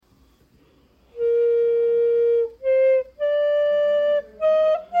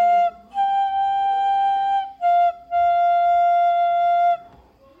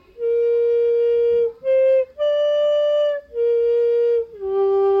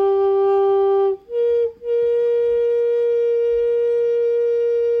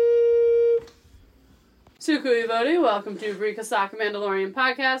everybody. Welcome to Brika Saka Mandalorian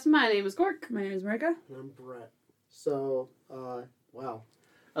Podcast. My name is Cork. My name is Marika. And I'm Brett. So, wow.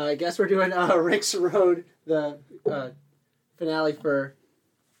 I guess we're doing Rick's Road, the finale for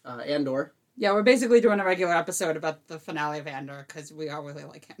Andor. Yeah, we're basically doing a regular episode about the finale of Andor, because we all really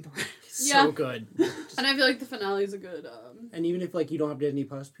like Andor. So good. And I feel like the finale is a good... And even if you don't have Disney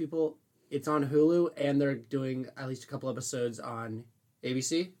Plus people, it's on Hulu, and they're doing at least a couple episodes on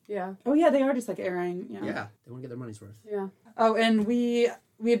ABC. Yeah. Oh yeah, they are just airing. Yeah. Yeah, they want to get their money's worth. Yeah. Oh, and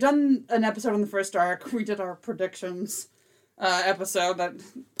we've done an episode on the first arc. We did our predictions episode that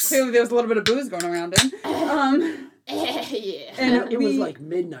clearly there was a little bit of booze going around in. Yeah. And It was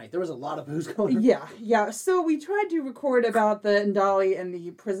midnight. There was a lot of booze going on. Yeah. So we tried to record about the Ndali and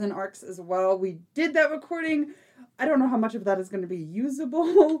the prison arcs as well. We did that recording. I don't know how much of that is going to be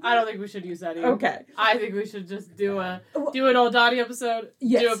usable. I don't think we should use that either. Okay. I think we should just do an Old Dottie episode,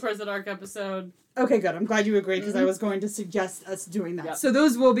 Yes. do a Prison Arc episode. Okay, good. I'm glad you agreed, because I was going to suggest us doing that. Yep. So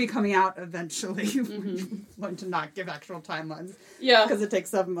those will be coming out eventually. We're going to not give actual timelines. Yeah. Because it takes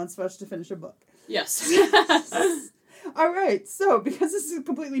 7 months for us to finish a book. Yes. All right, so because this is a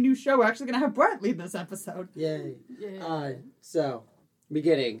completely new show, we're actually going to have Brett lead this episode. Yay. Yeah. So,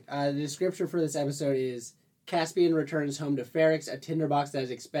 beginning. The description for this episode is Caspian returns home to Ferrix, a tinderbox that is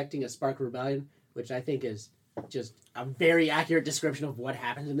expecting a spark of rebellion, which I think is just a very accurate description of what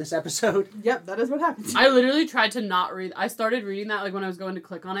happens in this episode. Yep, that is what happens. I literally tried to not read... I started reading that when I was going to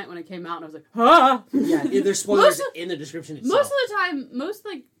click on it when it came out, and I was like, ah! Yeah, there's spoilers in the description itself. Most of the time,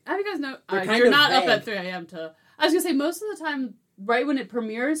 how do you guys know? They're you're not vague. up at 3 a.m. to... I was going to say, most of the time, right when it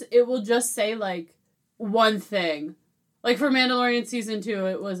premieres, it will just say, one thing. Like, for Mandalorian Season 2,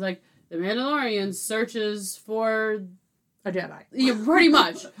 it was, the Mandalorian searches for... A Jedi. Yeah, pretty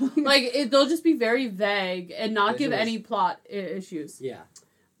much. They'll just be very vague and not give any plot issues. Yeah.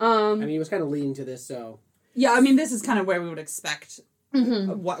 I mean, it was kind of leading to this, so... Yeah, I mean, this is kind of where we would expect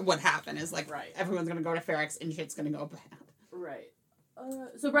Mm-hmm. what would happen, is, Right. everyone's going to go to Ferrix and shit's going to go bad. Right.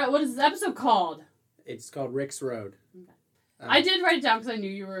 So, Brett, what is this episode called? It's called Rick's Road. Okay. I did write it down because I knew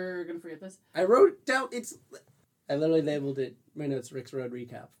you were going to forget this. I wrote down, I literally labeled it, my notes, Rick's Road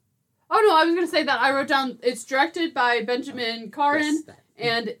Recap. Oh, no, I was going to say that I wrote down, it's directed by Benjamin Caron, Yes,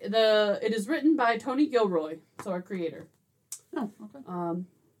 and it is written by Tony Gilroy, so our creator. Oh, okay.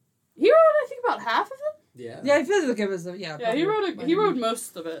 He wrote, I think, about half of it? Yeah. Yeah, I feel like it was, Yeah, he wrote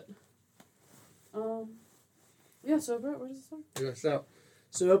most of it. Yeah, so, Brett, where does it start?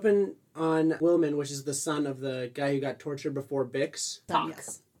 So we open on Wilman, which is the son of the guy who got tortured before Bix.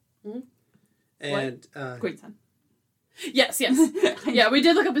 Yes. Mm-hmm. And, Great son. Yes. Yeah, we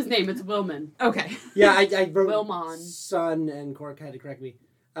did look up his name. It's Wilman. Okay. yeah, I wrote Wilmon. son, and Cork had to correct me.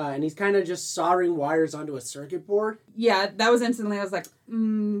 And he's kind of just soldering wires onto a circuit board. Yeah, that was instantly, I was like, I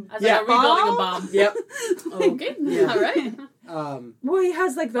was Yeah. like, are we building a bomb? Yep. Okay, Yeah. all right. Well, he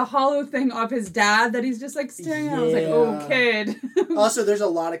has, the hollow thing of his dad that he's just, staring at. I was like, Yeah. oh, kid. Also, there's a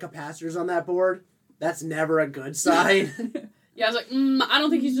lot of capacitors on that board. That's never a good sign. Yeah, I was like, I don't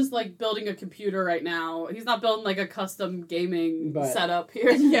think he's just, building a computer right now. He's not building, a custom gaming setup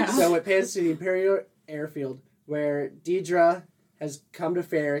here. Yeah. So it pans to the Imperial Airfield, where Deidre has come to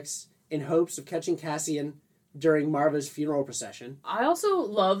Ferrix in hopes of catching Cassian during Marva's funeral procession. I also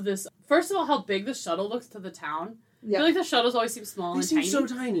love this. First of all, how big the shuttle looks to the town. Yeah. I feel like the shuttles always seem small They and seem tiny. so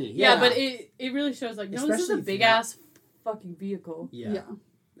tiny. Yeah, but it really shows, no, this is a Especially big-ass fucking vehicle. Yeah.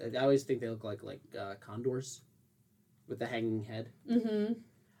 I always think they look like condors with the hanging head. Mm-hmm.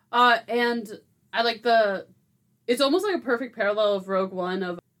 And I like it's almost like a perfect parallel of Rogue One,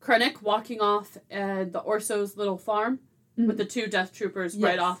 of Krennic walking off at the Orso's little farm with the 2 Death Troopers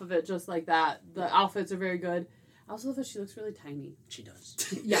right off of it, just like that. The outfits are very good. I also love that she looks really tiny. She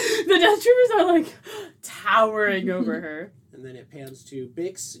does. Yeah. The Death Troopers are, towering over her. And then it pans to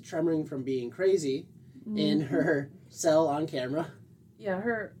Bix tremoring from being crazy in her cell on camera. Yeah,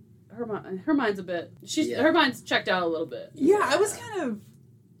 her mind's a bit... Her mind's checked out a little bit. Yeah, I was kind of...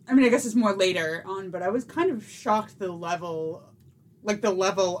 I mean, I guess it's more later on, but I was kind of shocked the level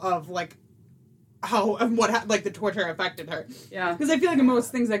of, how and what the torture affected her. Yeah. Because I feel like in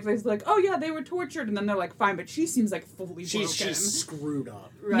most things it's like, oh yeah, they were tortured, and then they're like, fine, but she seems fully broken. She's screwed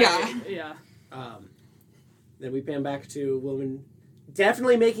up. Right. Yeah. Then we pan back to Wilman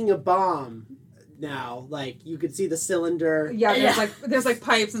definitely making a bomb now. You could see the cylinder. Yeah, there's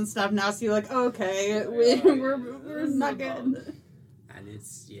pipes and stuff now, so you're like, okay, we're not good. And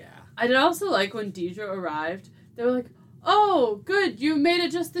it's, yeah. I did also like when Deidre arrived, they were like, oh, good, you made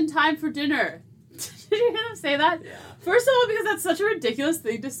it just in time for dinner. Did you hear them say that? Yeah. First of all, because that's such a ridiculous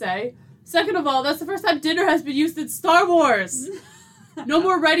thing to say. Second of all, that's the first time dinner has been used in Star Wars. No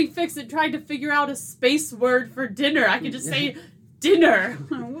more writing fix and trying to figure out a space word for dinner. I can just say dinner.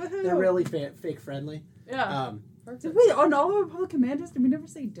 They're really fake friendly. Yeah. Wait, on all the Republic Commanders, did we never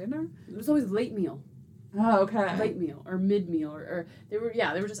say dinner? It was always late meal. Oh, okay. Late meal or mid meal or they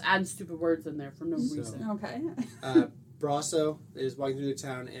were just adding stupid words in there for no reason. Okay. Brasso is walking through the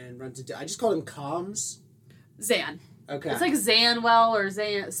town and runs into... I just called him Comms. Zan. Okay. It's like Zanwell or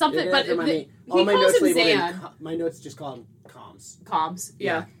Zan something, but all my calls notes him labeled Zan. my notes just call him Comms. Comms,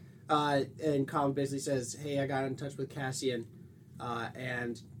 yeah. And Comms basically says, "Hey, I got in touch with Cassian,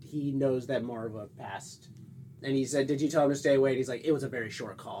 and he knows that Marva passed." And he said, "Did you tell him to stay away?" And he's like, "It was a very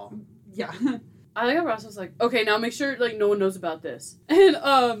short call." Yeah. I like how Ross was like, "Okay, now make sure like no one knows about this."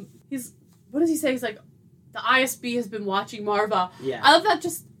 And he's what does he say? He's like, "The ISB has been watching Marva." Yeah. I love that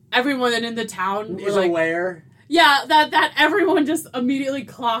just everyone in the town is like, aware. Yeah, that everyone just immediately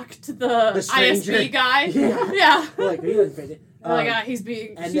clocked the stranger. ISB guy. Yeah. Yeah. Like, he doesn't fit it. He's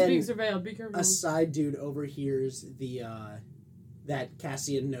being surveilled. Be careful. A side dude overhears the that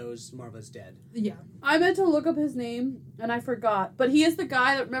Cassian knows Marva's dead. Yeah. I meant to look up his name and I forgot, but he is the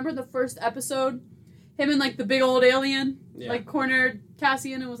guy that remember the first episode, him and like the big old alien like cornered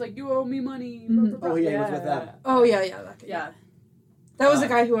Cassian and was like, "You owe me money." Mm-hmm. Oh yeah, he was with them. Oh yeah, that guy. Yeah. That was the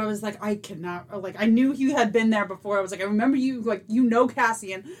guy who I was like, I cannot, or like, I knew he had been there before. I was like, I remember you, like, you know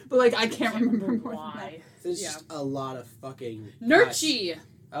Cassian, but like, I can't remember more why. There's just a lot of fucking... Nurchi!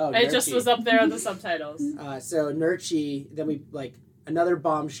 Oh, It just was up there in the subtitles. So Nurchi, then we, like, another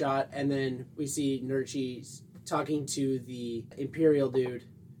bomb shot, and then we see Nurchi talking to the Imperial dude.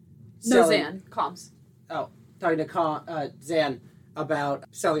 Zan. Comms. Oh, talking to Zan about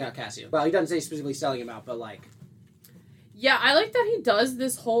selling out Cassian. Well, he doesn't say specifically selling him out, but, like... Yeah, I like that he does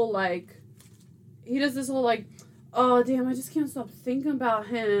this whole, oh, damn, I just can't stop thinking about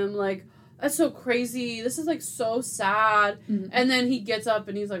him. Like, that's so crazy. This is, like, so sad. Mm-hmm. And then he gets up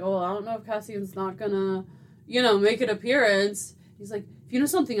and he's like, oh, I don't know if Cassian's not gonna, make an appearance. He's like, if you know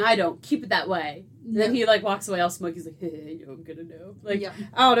something I don't, keep it that way. And then he, like, walks away all smug. He's like, hey, I'm gonna know. Like,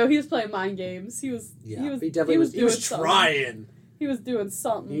 I don't know. He was playing mind games. He was trying. He was doing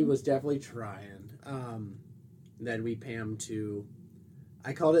something. He was definitely trying. Then we Pam to...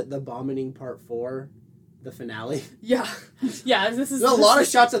 I called it the Bombing Part 4, the finale. Yeah. Yeah, There's a lot of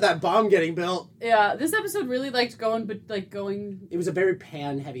shots of that bomb getting built. Yeah, this episode really liked going... It was a very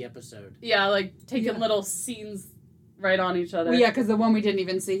pan-heavy episode. Yeah, like, taking little scenes right on each other. Well, yeah, because the one we didn't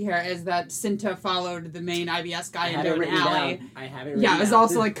even see here is that Cinta followed the main IBS guy into an alley. I have it written Yeah, it was down.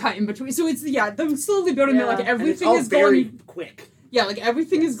 also, like, cut in between. So it's, they're slowly building it, like, everything is very going... quick. Yeah, like,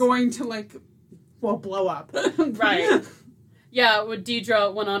 everything is going to, like, blow up. Right. Yeah, when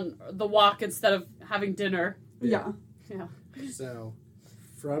Deidre went on the walk instead of having dinner. Yeah. So,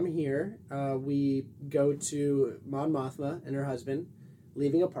 from here, we go to Mon Mothma and her husband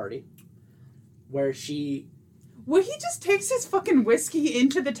leaving a party where she... Well, he just takes his fucking whiskey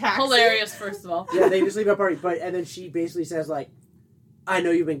into the taxi. Hilarious, first of all. Yeah, they just leave a party, and then she basically says, like, I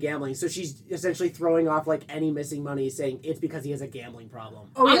know you've been gambling. So she's essentially throwing off, like, any missing money, saying it's because he has a gambling problem.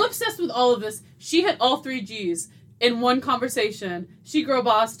 Oh, I'm obsessed with all of this. She hit all 3 Gs in one conversation. She girl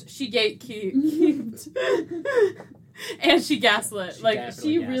bossed, she gatekeeped, and she gaslit.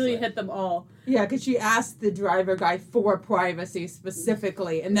 She really hit them all. Yeah, because she asked the driver guy for privacy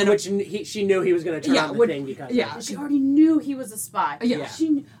specifically, and then she knew he was going to turn on the thing because she already knew he was a spy. Yeah.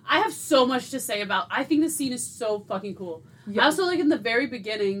 I have so much to say about. I think this scene is so fucking cool. Yeah. I also like in the very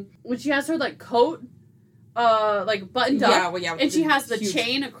beginning when she has her like coat, like buttoned up, and she has the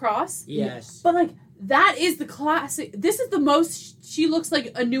chain across. Yes, but like that is the classic. This is the most she looks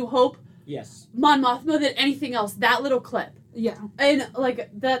like A New Hope. Yes, Mon Mothma than anything else. That little clip. Yeah, and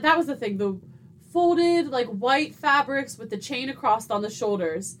like that was the thing. The folded like white fabrics with the chain across on the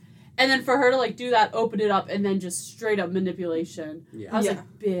shoulders. And then for her to, like, do that, open it up, and then just straight up manipulation. Yeah. I was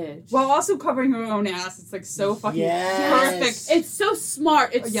like, bitch. While also covering her own ass. It's, like, so fucking perfect. It's so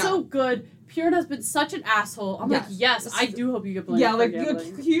smart. It's so good. Puritan has been such an asshole. I'm like, yes, I do hope you get blamed for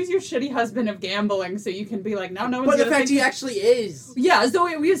gambling. Use your shitty husband of gambling so you can be like, no one's gonna think... But the fact he actually is. Yeah,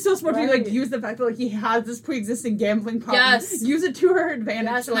 so we are so smart to, like, use the fact that, like, he has this pre-existing gambling problem. Yes. Use it to her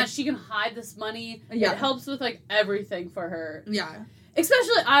advantage. Yes, and that she can hide this money. Yeah. It helps with, like, everything for her. Yeah.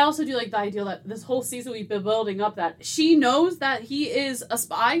 Especially, I also do like the idea that this whole season we've been building up that she knows that he is a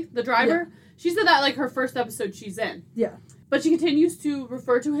spy, the driver. Yeah. She said that like her first episode she's in. Yeah. But she continues to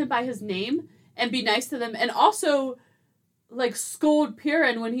refer to him by his name and be nice to them and also like scold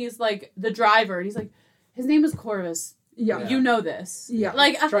Piran when he's like the driver and he's like, his name is Corvus. Yeah. You know this. Yeah.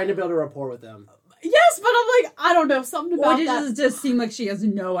 Like trying to build a rapport with them. Yes, but I'm like, I don't know, something about that. It just seems like she has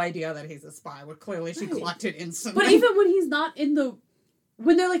no idea that he's a spy, but clearly she clocked it instantly. But even when he's not in the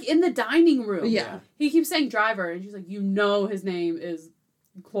when they're like in the dining room. Yeah. He keeps saying driver, and she's like, his name is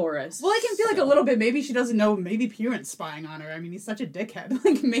Cloris. Well, I can feel like a little bit. Maybe she doesn't know. Maybe Piran's spying on her. I mean, he's such a dickhead.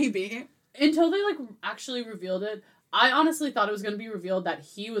 Like, maybe. Until they, like, actually revealed it, I honestly thought it was going to be revealed that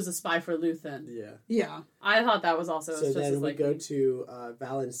he was a spy for Luthen. Yeah. Yeah. I thought that was also So just then as we likely. go to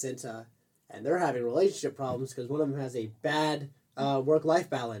Val and Cinta, and they're having relationship problems because one of them has a bad work-life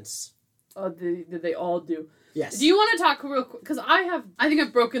balance. Oh, they all do. Yes. Do you want to talk real quick? Because I think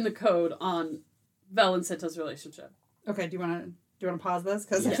I've broken the code on Vel and Cinta's relationship. Okay, do you want to pause this?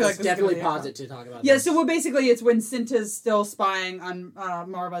 Because Yes, I feel like this definitely is gonna be pause it to talk about Yeah, this. so well, basically it's when Cinta's still spying on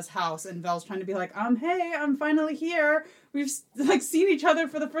Marva's house, and Vel's trying to be like, hey, I'm finally here. We've like seen each other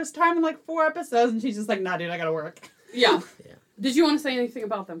for the first time in like 4 episodes, and she's just like, nah, dude, I gotta work. Yeah. Yeah. Did you want to say anything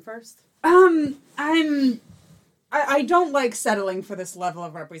about them first? I don't like settling for this level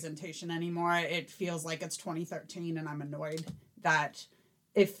of representation anymore. It feels like it's 2013, and I'm annoyed that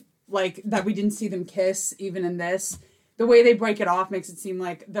that we didn't see them kiss even in this. The way they break it off makes it seem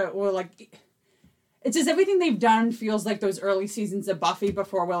like it's just everything they've done feels like those early seasons of Buffy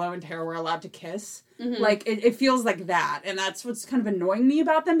before Willow and Tara were allowed to kiss. Mm-hmm. Like, it feels like that. And that's what's kind of annoying me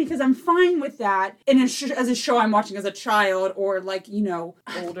about them, because I'm fine with that as a show I'm watching as a child, or like,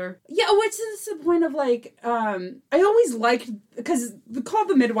 Older. Yeah, what's the point of like, I always liked, because Call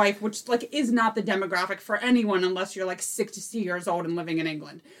the Midwife, which like is not the demographic for anyone unless you're like 60 years old and living in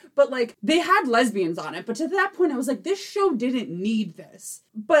England. But like, they had lesbians on it, but to that point I was like, this show didn't need this.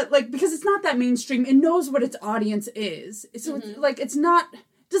 But like, because it's not that mainstream, it knows what its audience is. So it's like,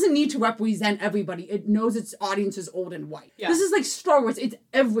 doesn't need to represent everybody. It knows its audience is old and white. Yeah. This is like Star Wars, it's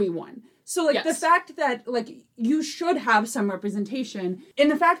everyone. So, like, the fact that, like, you should have some representation,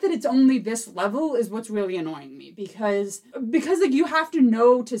 and the fact that it's only this level is what's really annoying me, because like, you have to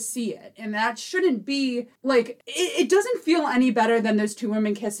know to see it, and that shouldn't be, like, it doesn't feel any better than those 2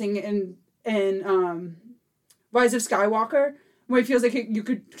 women kissing in Rise of Skywalker, where it feels like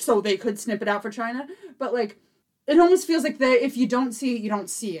they could snip it out for China, but, like, it almost feels like if you don't see it, you don't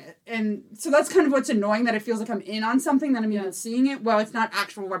see it. And so that's kind of what's annoying, that it feels like I'm in on something, that I'm even seeing it. Well, it's not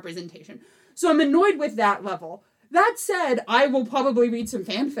actual representation. So I'm annoyed with that level. That said, I will probably read some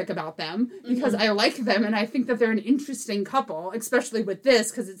fanfic about them, because I like them, and I think that they're an interesting couple, especially with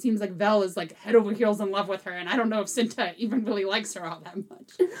this, because it seems like Vel is like head over heels in love with her, and I don't know if Cinta even really likes her all that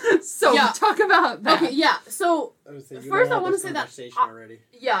much. So talk about that. Okay, yeah. So first I want to say that already.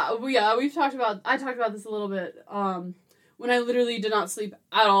 I talked about this a little bit when I literally did not sleep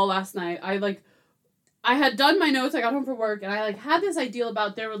at all last night. I had done my notes, I got home from work, and I like had this ideal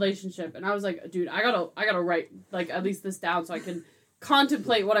about their relationship, and I was like, dude, I gotta write like at least this down so I can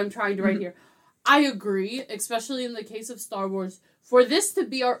contemplate what I'm trying to write here. I agree, especially in the case of Star Wars, for this to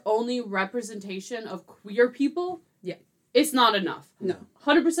be our only representation of queer people, it's not enough. No.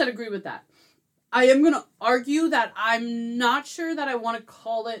 100% agree with that. I am gonna argue that I'm not sure that I want to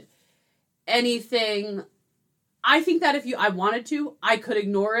call it anything. I think that if I wanted to, I could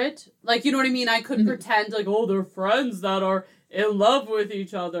ignore it. Like, you know what I mean? I could pretend, like, oh, they're friends that are in love with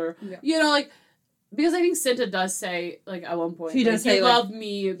each other. Yeah. You know, like, because I think Cinta does say, like, at one point, she does say, you like, love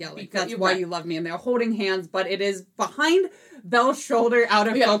me. Yeah, like, that's why you love me. And they're holding hands, but it is behind Belle's shoulder, out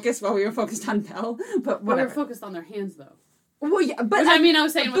of focus, while we were focused on Belle. But whatever. We were focused on their hands, though. Well, yeah, but I mean, I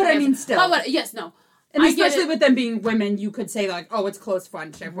was saying, but I mean, still. Yes, no. And especially with them being women, you could say, like, oh, it's close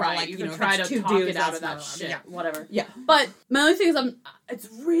friendship. Right, like, you could try to talk it out of that shit. Whatever. Yeah. But my only thing is, it's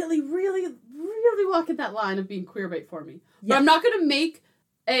really, really, really walking that line of being queer bait for me. But I'm not going to make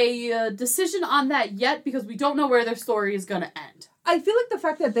a decision on that yet, because we don't know where their story is going to end. I feel like the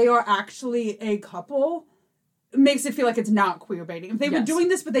fact that they are actually a couple makes it feel like it's not queer baiting. If they were doing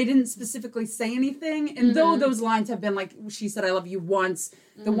this, but they didn't specifically say anything, and though those lines have been like, she said I love you once,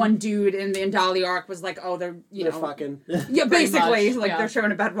 the one dude in the Andali arc was like, oh, they're fucking. Yeah, basically, like they're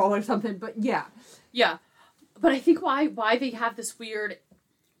showing a bedroll or something, but yeah. Yeah. But I think why they have this weird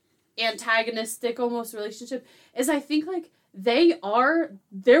antagonistic almost relationship is, I think, like,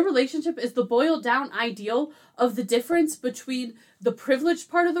 their relationship is the boiled down ideal of the difference between the privileged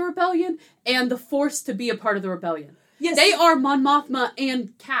part of the rebellion and the forced to be a part of the rebellion. Yes. They are Mon Mothma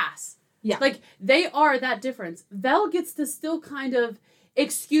and Cass. Yeah. Like, they are that difference. Vel gets to still kind of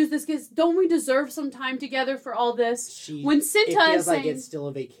excuse this, because don't we deserve some time together for all this? When Cinta it feels is saying, like it's still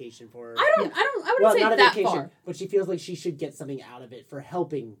a vacation for her. I wouldn't say not a that vacation, far. but she feels like she should get something out of it for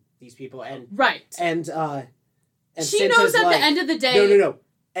helping these people. And she Cinta's knows at like, the end of the day. No.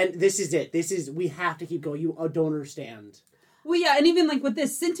 And this is it. We have to keep going. You don't understand. Well, yeah, and even like with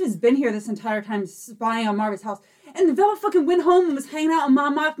this, Cinta's been here this entire time spying on Marva's house. And Vel fucking went home and was hanging out in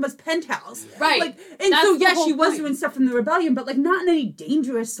Mon Mothma's penthouse. Yeah. Right. Like, and That's so, yeah, she was point. doing stuff from the rebellion, but, like, not in any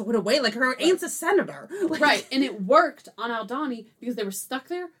dangerous sort of way. Like, her aunt's a senator. Like, right, and it worked on Aldhani because they were stuck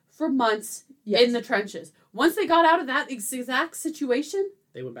there for months in the trenches. Once they got out of that exact situation,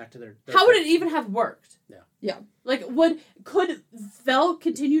 they went back to their how would it even have worked? Yeah. Like, could Vel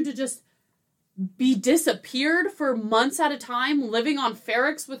continue to just be disappeared for months at a time, living on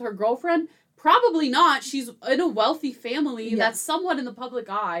Ferrix with her girlfriend? Probably not. She's in a wealthy family that's somewhat in the public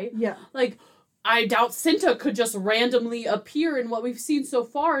eye. Yeah. Like, I doubt Cinta could just randomly appear, and what we've seen so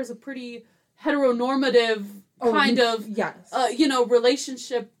far is a pretty heteronormative kind of,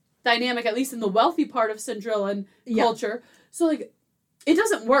 relationship dynamic, at least in the wealthy part of Cinderella culture. So, like, it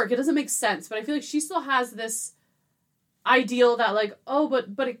doesn't work. It doesn't make sense. But I feel like she still has this ideal that, like, oh,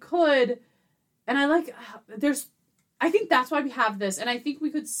 but it could. And I think that's why we have this. And I think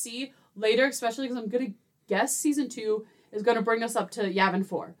we could see later, especially because I'm going to guess season 2 is going to bring us up to Yavin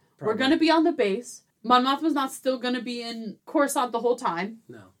 4. Probably. We're going to be on the base. Mon Mothma's not still going to be in Coruscant the whole time.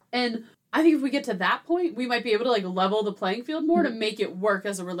 No. And I think if we get to that point, we might be able to, like, level the playing field more to make it work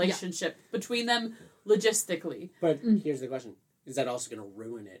as a relationship between them logistically. But here's the question. Is that also going to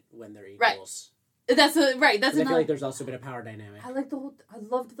ruin it when they're equals? Right. That's I feel like there's also been a power dynamic. I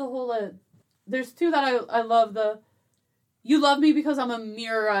loved the whole, there's 2 that I love. You love me because I'm a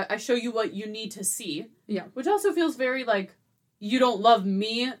mirror. I show you what you need to see. Yeah. Which also feels very like, you don't love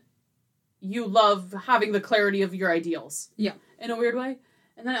me. You love having the clarity of your ideals. Yeah. In a weird way.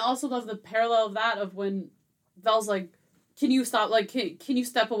 And then I also love the parallel of that of when Vel's like, can you stop? Like, can you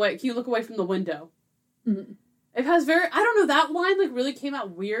step away? Can you look away from the window? Mm-hmm. It has very, I don't know, that line like really came out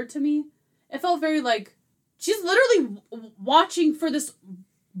weird to me. It felt very like, she's literally watching for this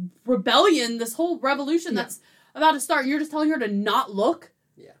rebellion, this whole revolution that's about to start, and you're just telling her to not look.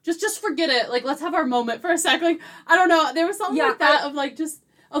 Yeah. Just forget it. Like, let's have our moment for a sec. Like, I don't know. There was something like that of like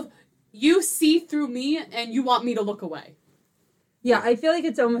you see through me and you want me to look away. Yeah, I feel like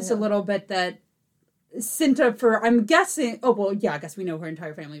it's almost a little bit that Cinta I'm guessing, I guess we know her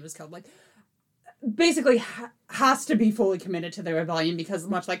entire family was killed. Like, basically has to be fully committed to the rebellion because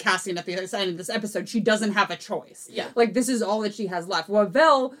much like Cassian at the other side of this episode, she doesn't have a choice. Yeah. Like, this is all that she has left. Well,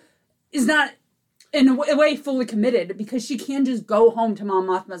 Vel is not in a way fully committed because she can just go home to Mon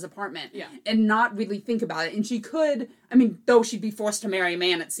Mothma's apartment and not really think about it. And she could, I mean, though she'd be forced to marry a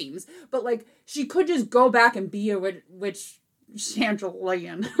man, it seems, but like she could just go back and be a witch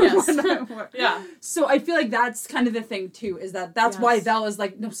Chandelian. Yes. Yeah. So I feel like that's kind of the thing too, is that's why Vel is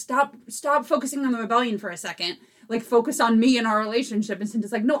like, no, stop focusing on the rebellion for a second. Like, focus on me and our relationship. And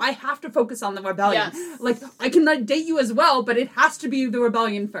Cinta's like, no, I have to focus on the rebellion. Yes. Like, I can date you as well, but it has to be the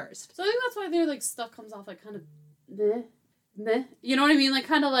rebellion first. So I think that's why their, like, stuff comes off, like, kind of meh. You know what I mean? Like,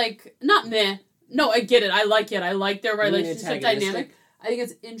 kind of like, not meh. No, I get it. I like it. I like their relationship dynamic. I think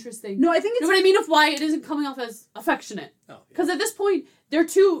it's interesting. No, I think it's... You know what I mean? Of why it isn't coming off as affectionate. Oh, yeah. Because at this point, they're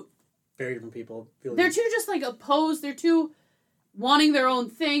two... very different people. They're two just, like, opposed. They're two wanting their own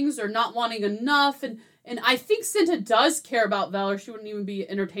things or not wanting enough. And I think Cinta does care about Vel, or she wouldn't even be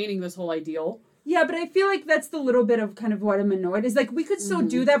entertaining this whole ideal. Yeah, but I feel like that's the little bit of kind of what I'm annoyed. Is like, we could still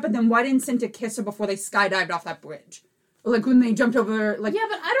do that, but then why didn't Cinta kiss her before they skydived off that bridge? Like, when they jumped over, like... Yeah,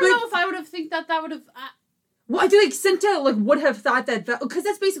 but I don't know if I would have think that would have... Well, I feel like Cinta, like, would have thought that... Because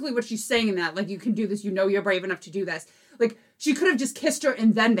that's basically what she's saying in that. Like, you can do this, you know you're brave enough to do this. Like, she could have just kissed her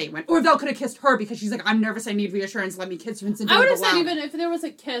and then they went. Or Vel could have kissed her because she's like, I'm nervous, I need reassurance, let me kiss you. And Cinta I would have said even if there was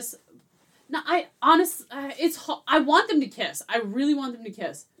a kiss... No, I want them to kiss. I really want them to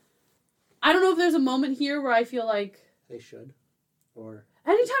kiss. I don't know if there's a moment here where I feel like... They should. Or...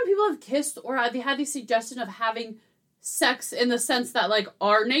 Anytime people have kissed or they had the suggestion of having sex in the sense that, like,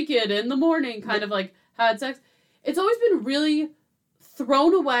 are naked in the morning, kind of, like, had sex, it's always been really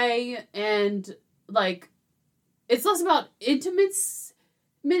thrown away and, like, it's less about intimacy,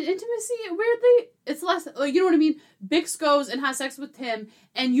 weirdly. It's less, like, you know what I mean? Bix goes and has sex with Tim,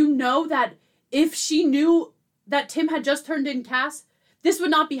 and you know that if she knew that Tim had just turned in Cass, this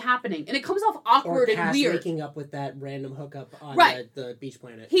would not be happening. And it comes off awkward and weird. Or Cass waking up with that random hookup on the beach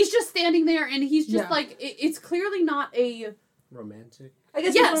planet. He's just standing there, and he's just like, it's clearly not a... Romantic? I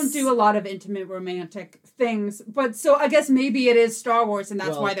guess we don't do a lot of intimate romantic things, but so I guess maybe it is Star Wars, and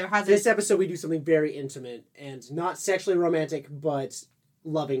that's why there hasn't... This episode we do something very intimate, and not sexually romantic, but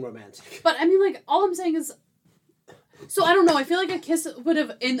loving romantic. But, I mean, like, all I'm saying is... So, I don't know, I feel like a kiss would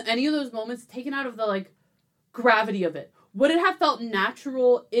have, in any of those moments, taken out of the, like, gravity of it. Would it have felt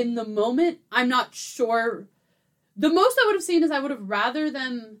natural in the moment? I'm not sure. The most I would have seen is I would have rather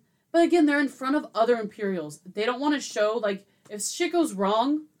them... But again, they're in front of other Imperials. They don't want to show, like... if shit goes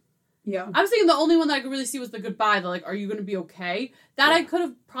wrong, Yeah. I was thinking the only one that I could really see was the goodbye. The like, are you going to be okay? That I could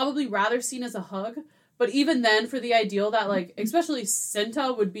have probably rather seen as a hug. But even then, for the ideal that like, especially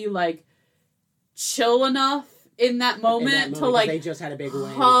Cinta would be like chill enough in that moment to like they just had a big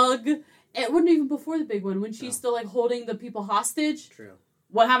win. hug. It wasn't even before the big one when she's still like holding the people hostage. True.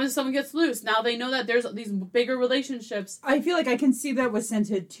 What happens if someone gets loose? Now they know that there's these bigger relationships. I feel like I can see that with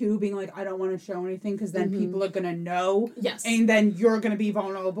Scented too, being like, I don't want to show anything because then people are going to know. Yes. And then you're going to be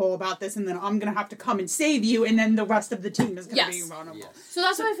vulnerable about this, and then I'm going to have to come and save you, and then the rest of the team is going to be vulnerable. Yes. So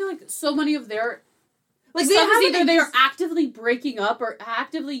that's why I feel like so many of their Like, stuff is either they are actively breaking up or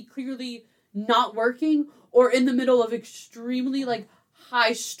actively clearly not working or in the middle of extremely like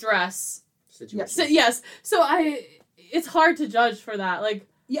high stress Situation. So, yes. So it's hard to judge for that. Like,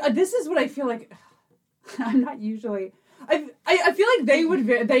 yeah, this is what I feel like. I'm not usually. I feel like they would.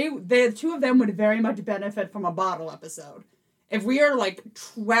 The two of them would very much benefit from a bottle episode. If we are like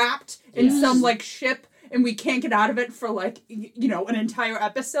trapped in some like ship and we can't get out of it for like an entire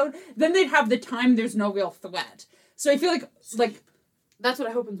episode, then they'd have the time. There's no real threat. So I feel like that's what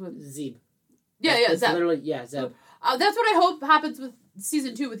I hope happens with Zeb. Yeah, Zeb. Zeb. Literally, Zeb. That's what I hope happens with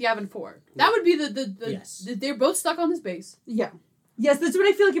season 2 with Yavin 4. That would be the they're both stuck on this base. Yeah. Yes, that's what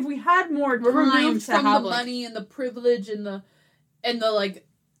I feel like. If we had more We're time removed to from have the like, money and the privilege and the like,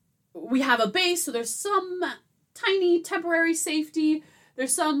 we have a base, so there's some tiny temporary safety.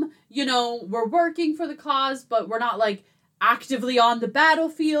 There's some, we're working for the cause, but we're not like actively on the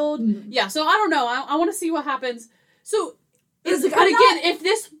battlefield. Mm-hmm. Yeah, so I don't know. I want to see what happens. So, but It's like, again, if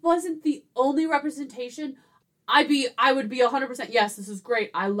this wasn't the only representation, I would be 100% yes, this is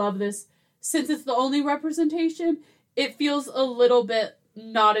great. I love this. Since it's the only representation, it feels a little bit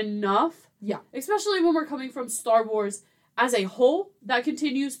not enough. Yeah. Especially when we're coming from Star Wars as a whole that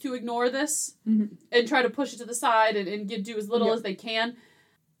continues to ignore this and try to push it to the side and do as little as they can.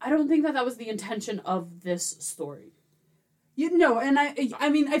 I don't think that was the intention of this story. And I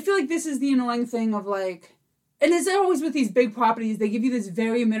mean, I feel like this is the annoying thing of like, and it's always with these big properties, they give you this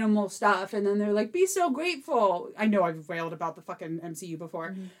very minimal stuff, and then they're like, be so grateful. I know I've wailed about the fucking MCU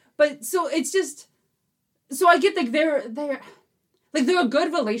before. But, so it's just, so I get like, they're a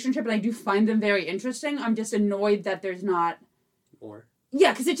good relationship, and I do find them very interesting. I'm just annoyed that there's not more.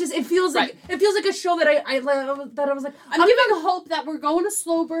 Yeah, because it feels like a show that I was like, I'm giving hope that we're going to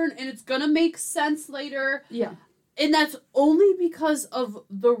slow burn and it's gonna make sense later. Yeah. And that's only because of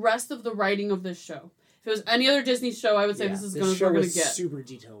the rest of the writing of this show. If it was any other Disney show, I would say this is what we're gonna get. Super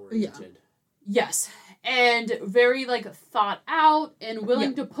detail oriented. Yes. And very like thought out and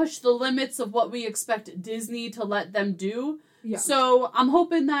willing to push the limits of what we expect Disney to let them do. Yeah. So I'm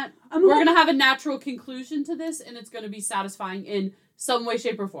hoping that we're gonna have a natural conclusion to this and it's gonna be satisfying in some way,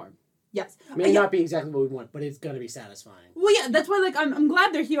 shape, or form. Yes. It may not be exactly what we want, but it's gonna be satisfying. Well, yeah, that's why, like, I'm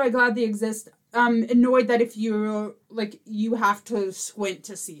glad they're here. I'm glad they exist. I'm annoyed that if you're, like, you have to squint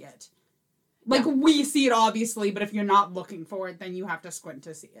to see it. Like, we see it, obviously, but if you're not looking for it, then you have to squint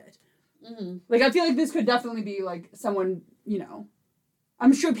to see it. Mm-hmm. Like, I feel like this could definitely be, like, someone,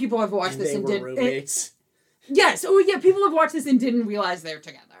 I'm sure people have watched this and did... roommates. Yes. Oh, yeah, people have watched this and didn't realize they're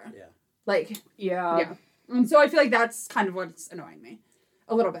together. Yeah. Like... Yeah. And so I feel like that's kind of what's annoying me.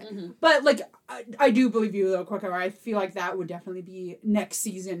 A little bit. Mm-hmm. But, like, I do believe you, though, Quicker. I feel like that would definitely be next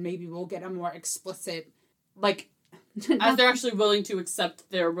season. Maybe we'll get a more explicit, like... as they're actually willing to accept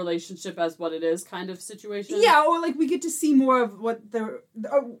their relationship as what it is kind of situation. Yeah, or, like, we get to see more of what their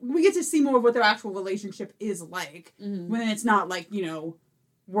actual relationship is like. Mm-hmm. When it's not, like,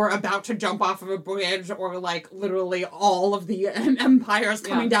 we're about to jump off of a bridge or, like, literally all of the empires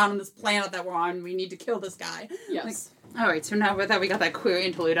coming down on this planet that we're on. We need to kill this guy. Yes. Like, all right, so now that we got that queer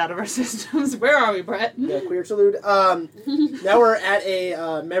interlude out of our systems, where are we, Brett? The queer interlude. Now we're at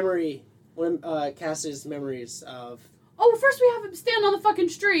a memory. One of Cass's memories of... Oh, first we have him stand on the fucking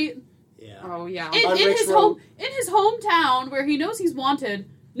street. Yeah. Oh, yeah. In his hometown, where he knows he's wanted.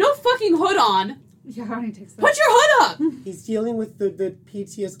 No fucking hood on. Yeah, how he takes that. Put your hood up! He's dealing with the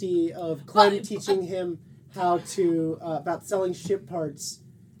PTSD of Clem teaching him how to... about selling ship parts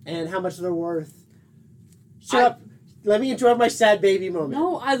and how much they're worth. Shut up. Let me enjoy my sad baby moment.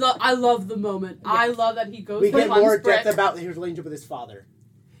 No, I love the moment. Yeah. I love that he goes... We get more depth about his relationship with his father.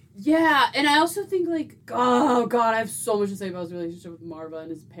 Yeah, and I also think, like, oh, God, I have so much to say about his relationship with Marva and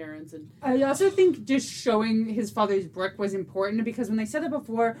his parents. And I also think just showing his father's brick was important, because when they said that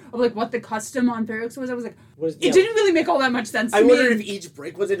before, of, like, what the custom on Ferrix was, I was like, it didn't really make all that much sense to me. I wondered if each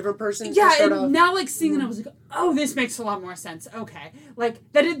brick was a different person. Yeah, and now, like, seeing it, I was like, oh, this makes a lot more sense. Okay.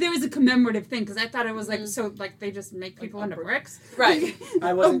 Like, there was a commemorative thing, because I thought it was, like, so, like, they just make people into bricks. Right.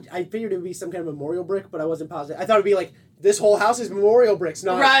 I figured it would be some kind of memorial brick, but I wasn't positive. I thought it would be, like, this whole house is memorial bricks,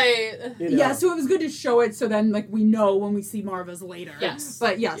 not right. You know. Yeah, so it was good to show it so then like we know when we see Marva's later. Yes.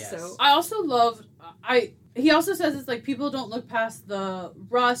 But Yes. so I also love he also says it's like people don't look past the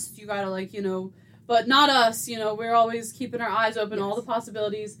rust, you gotta like, but not us, we're always keeping our eyes open, all the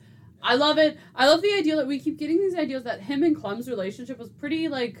possibilities. I love it. I love the idea that we keep getting these ideas that him and Clem's relationship was pretty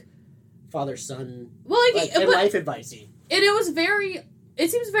like father-son and life advice-y. And it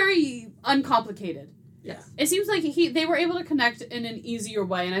seems very uncomplicated. Yeah. It seems like they were able to connect in an easier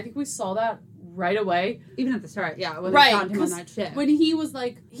way, and I think we saw that right away. even at the start, yeah, when Right, they found him on 'cause that ship. When he was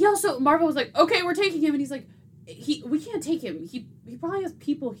like, Marvel was like, okay, we're taking him, and he's like, we can't take him. He probably has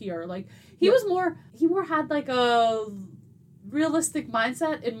people here. Like he more had like a realistic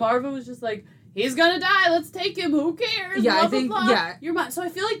mindset, and Marvel was just like, he's gonna die. Let's take him. Who cares? Yeah, blah, I think blah, blah. yeah. You're so I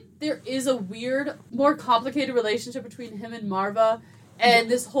feel like there is a weird, more complicated relationship between him and Marva, and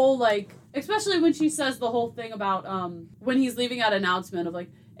this whole like, especially when she says the whole thing about when he's leaving that announcement of like,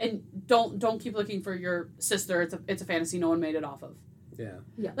 and don't keep looking for your sister. It's a fantasy no one made it off of.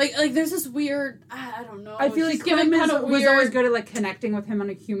 Yeah. Like there's this weird, I don't know. I feel like she's given Clem kind of was weird. always good at like connecting with him on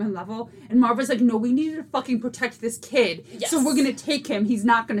a human level, and Marva's like, no, we need to fucking protect this kid, Yes. so we're gonna take him. He's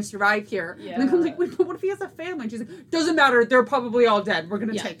not gonna survive here. Yeah. And then Clem's like, wait, but what if he has a family? And she's like, doesn't matter. They're probably all dead. We're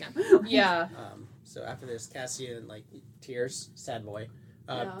gonna take him. Yeah. So after this, Cassian, like, tears, sad boy,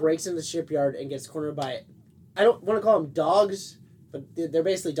 Yeah. breaks into the shipyard and gets cornered by, I don't want to call them dogs, but they're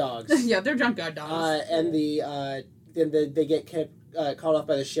basically dogs. Yeah, they're junkyard dogs. And then they get caught off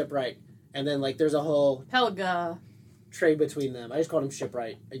by the shipwright, and then, like, there's a whole Helga. trade between them. I just called him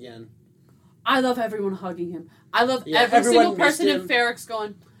shipwright again. I love everyone hugging him. I love every everyone single person in missed him. Ferrix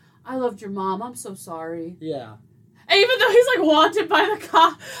going, I loved your mom. I'm so sorry. Yeah. And even though he's like wanted by the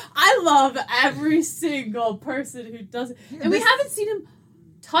cop, I love every single person who does it. And we haven't seen him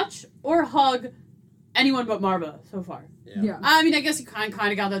touch or hug anyone but Marva so far. Yeah. I mean, I guess you kind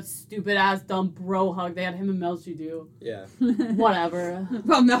of got that stupid ass dumb bro hug they had him and Melchi do. Yeah. Whatever.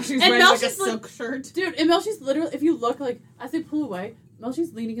 Well, Melchi's And wearing like a Melchi's, like- silk shirt. Dude, and Melchi's literally, if you look, like, as they pull away,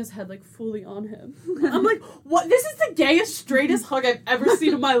 Melchi's leaning his head, like, fully on him. I'm like, what? This is the gayest, straightest hug I've ever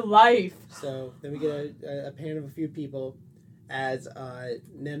seen in my life. So then we get a pan of a few people as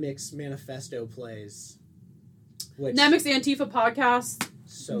Nemik's manifesto plays. Which Nemik's Antifa podcast.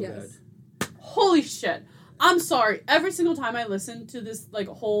 so Yes. good. Holy shit. I'm sorry. Every single time I listen to this, like,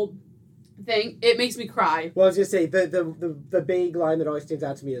 whole thing, it makes me cry. Well, I was gonna say the big line that always stands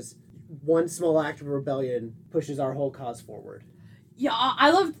out to me is one small act of rebellion pushes our whole cause forward. Yeah, I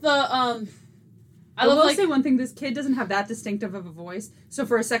loved the, I love, will like, say one thing, this kid doesn't have that distinctive of a voice. So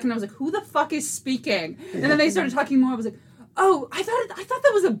for a second I was like, who the fuck is speaking? And then they started talking more. I was like, oh, I thought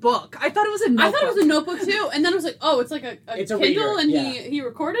that was a book. I thought it was a notebook. I thought it was a notebook too, and then I was like, oh, it's like a It's a Kindle, reader, and yeah. he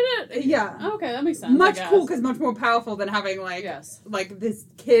recorded it? Yeah. Oh, okay, that makes sense. Much I cool, guess. because much more powerful than having like Yes. like this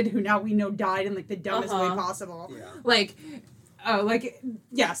kid who now we know died in like the dumbest way Uh-huh. possible. Yeah. Like,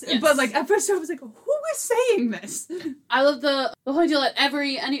 yes. Yes. But like at first I was like, who is saying this? I love the whole idea that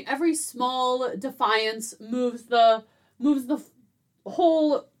every small defiance moves the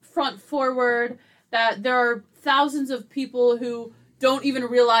whole front forward. That there are thousands of people who don't even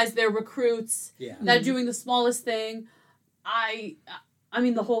realize they're recruits. Yeah. That doing the smallest thing. I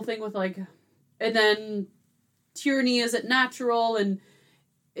mean the whole thing with like, and then tyranny isn't natural and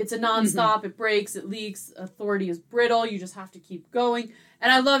it's a nonstop. It breaks, it leaks. Authority is brittle. You just have to keep going.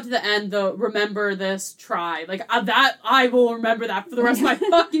 And I loved the end. The remember this, try like that. I will remember that for the rest of my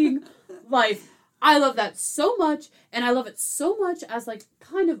fucking life. I love that so much, and I love it so much as like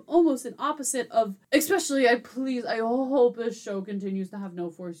kind of almost an opposite of. Especially, I hope this show continues to have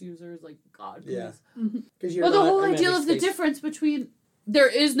no Force users. Like God, please. Yeah. Mm-hmm. But the whole idea of the difference between there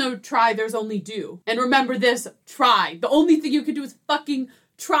is no try, there's only do. And remember this, try. The only thing you can do is fucking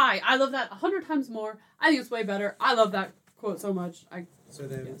try. I love that 100 times more. I think it's way better. I love that quote so much. So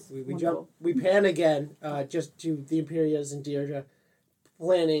then Yes, we wonderful. we pan again just to the Imperias and Deirdre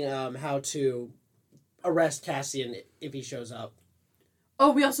planning how to arrest Cassian if he shows up.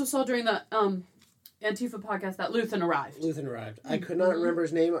 Oh, we also saw during the Antifa podcast that Luthen arrived. Luthen arrived. I could not remember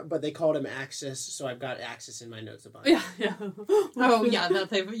his name, but they called him Axis, so I've got Axis in my notes about it. Yeah. Oh yeah,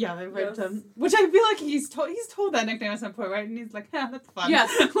 they've Yes. which I feel like he's told that nickname at some point, right? And he's like, yeah, that's fun.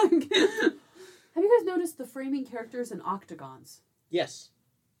 Yes. Like, Have you guys noticed the framing characters in octagons? Yes.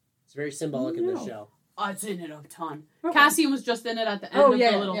 It's very symbolic in this No. show. It's in it a ton. Okay. Cassian was just in it at the end Oh, of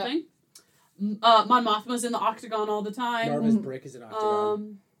yeah, the little yeah. thing. Mon Mothma's in the octagon all the time. Marva's brick is an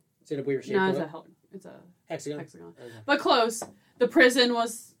octagon. Is it a weird shape? No, to it? it's a Hexagon. hexagon. Okay. But close. The prison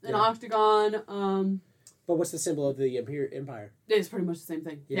was an Yeah. octagon. But what's the symbol of the empire? It's pretty much the same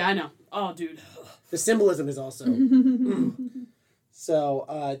thing. Yeah. Yeah, I know. Oh, dude. The symbolism is also.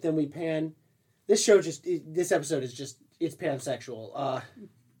 So then we pan. This episode is just, it's pansexual.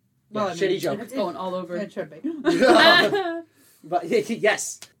 Well, I mean, shitty joke. It's going all over. It should be. But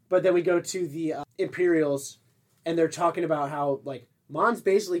yes. But then we go to the Imperials, and they're talking about how, like, Mon's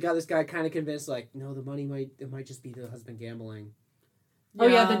basically got this guy kind of convinced, like, no, the money might just be the husband gambling. Oh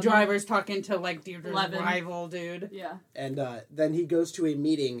yeah, the driver's talking to like Deirdre's Levin. rival dude. Yeah. And then he goes to a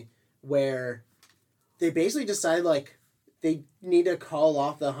meeting where they basically decide, like, they need to call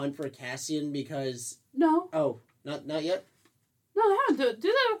off the hunt for Cassian because... No. Oh, not yet? No, they haven't. Do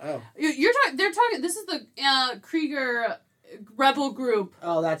they? Oh. You're talking. They're talking. This is the Krieger rebel group.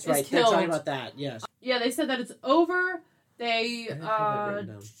 Oh, that's right. They're killed. talking about that, yes. Yeah, they said that it's over. They I have it written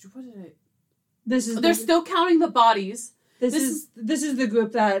down. what did it? They're Still counting the bodies. This is the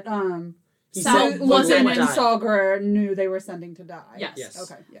group that He Sal- said wasn't Luthen die. and Salgor knew they were sending to die. Yes.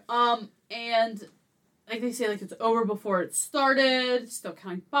 Okay. Yeah. And like they say, like it's over before it started. Still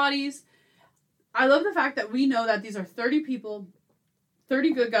counting bodies. I love the fact that we know that these are 30 people,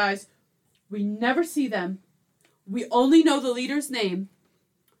 30 good guys. We never see them. We only know the leader's name.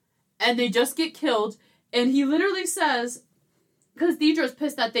 And they just get killed. And he literally says, because Deidre's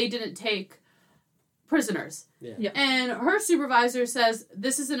pissed that they didn't take prisoners. Yeah. And her supervisor says,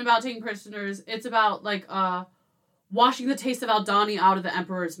 this isn't about taking prisoners. It's about, like, washing the taste of Aldhani out of the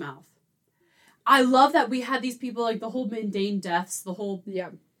Emperor's mouth. I love that we had these people, like, the whole mundane deaths, the whole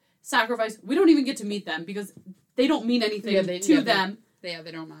sacrifice. We don't even get to meet them because they don't mean anything to them. They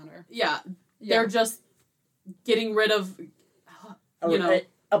don't matter. Yeah. They're just getting rid of,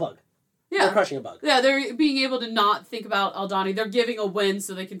 a bug. Yeah. They're crushing a bug. Yeah, they're being able to not think about Aldhani. They're giving a win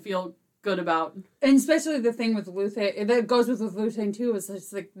so they can feel good about. And especially the thing with Luthen, that goes with Luthen too, is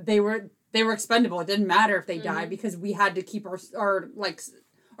it's like they were expendable. It didn't matter if they died because we had to keep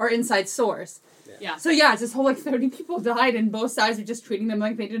our inside source. Yeah. So yeah, it's this whole 30 people died and both sides were just treating them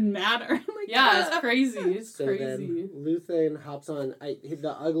like they didn't matter. It's crazy. It's So crazy. then Luthen hops on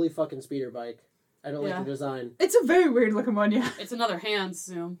the ugly fucking speeder bike. I don't like the design. It's a very weird looking one, yeah. It's another hand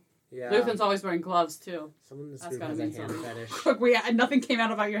zoom. Yeah. Luthen's always wearing gloves too. Someone in this That's group gotta has a mean hand something. fetish. Nothing came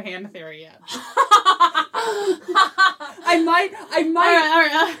out about your hand theory yet. I might. All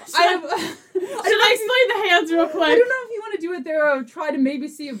right. Should I explain the hands real quick? I don't know if you want to do it there or try to maybe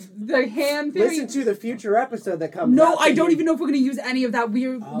see if the hand theory. Listen to the future episode that comes No, out. I don't even know if we're going to use any of that.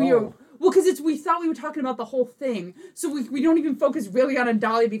 We're well, because we thought we were talking about the whole thing, so we don't even focus really on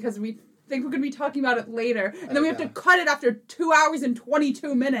Adali because we think we're going to be talking about it later, and then we have to cut it after 2 hours and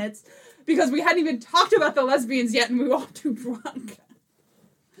 22 minutes because we hadn't even talked about the lesbians yet, and we were all too drunk.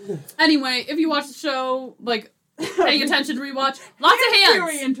 Anyway, if you watch the show, like, paying attention to rewatch, lots of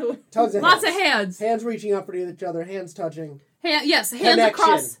hands. Tons of Lots hands. of hands. Hands reaching up for each other, hands touching. Hands Connection.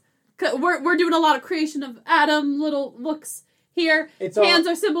 across. We're doing a lot of creation of Adam, little looks here. Hands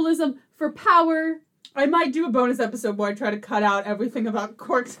are symbolism for power. I might do a bonus episode where I try to cut out everything about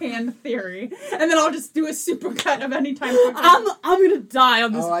Quark's hand theory, and then I'll just do a super cut of any time. I'm gonna die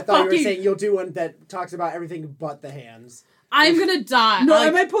on this. I thought you were saying you'll do one that talks about everything but the hands. I'm gonna die. No, I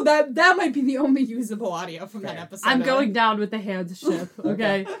might pull that. That might be the only usable audio from that episode. I'm going down with the hands ship,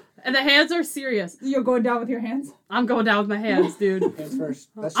 okay? And the hands are serious. You're going down with your hands? I'm going down with my hands, dude. Hands first.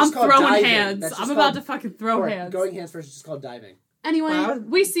 That's I'm just called throwing diving. hands. That's just I'm about called- to fucking throw Correct. hands. Going hands first is just called diving. Anyway, Wow.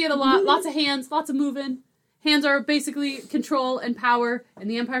 we see it a lot. Lots of hands, lots of moving. Hands are basically control and power, and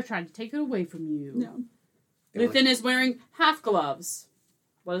the Empire's trying to take it away from you. No. Luthen is wearing half gloves.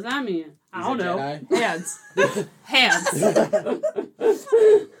 What does that mean? I don't know. Jedi. Hands. Hands.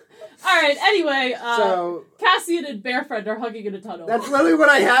 Alright, anyway, So Cassian and Bearfriend are hugging in a tunnel. that's literally what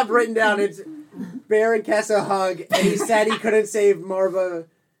I have written down. It's Bear and Kessa hug, and he said he couldn't save Marva,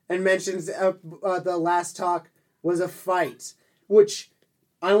 and mentions the last talk was a fight, which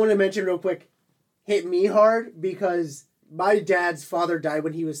I want to mention real quick. Hit me hard because my dad's father died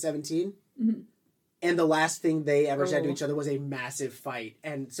when he was 17. Mm-hmm. And the last thing they ever said to each other was a massive fight.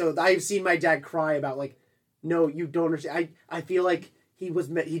 And so I've seen my dad cry about, like, no, you don't understand. I feel like he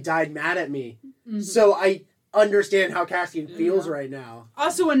died mad at me. Mm-hmm. So I understand how Cassian feels right now.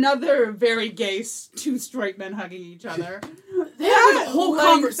 Also, another very gay two straight men hugging each other. They have a whole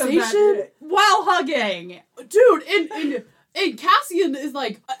conversation while hugging. Dude, and Cassian is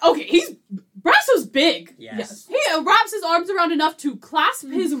like, okay, Brasso's big. Yes. He wraps his arms around enough to clasp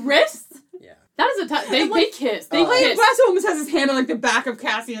his wrists. Yeah. That is they kiss. They Like, kiss. Brasso almost has his hand on like the back of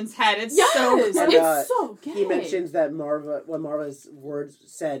Cassian's head. It's so Yes, cool. it's so gay. He mentions that what Marva's words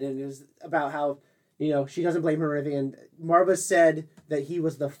said, and it was about how, she doesn't blame her or anything, and Marva said that he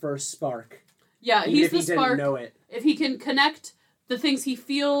was the first spark. Yeah, Even he's if the he spark. didn't know it. If he can connect the things he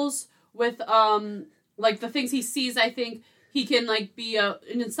feels with like the things he sees, I think he can like be an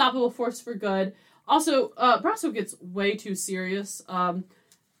unstoppable force for good. Also, Brasso gets way too serious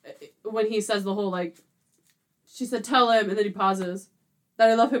when he says the whole like, she said, "Tell him," and then he pauses, "that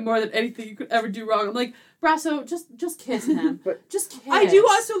I love him more than anything you could ever do wrong." I'm like, Brasso, just kiss him. But just kiss. I do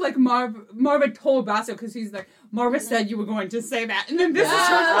also like Marva told Brasso because he's like, Marva said you were going to say that, and then this is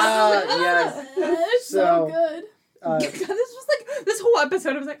yes. It's so good. this was like this whole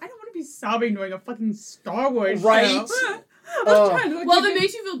episode. I was like, I don't want to be sobbing during a fucking Star Wars Right? show. I was trying to, like, Well, if it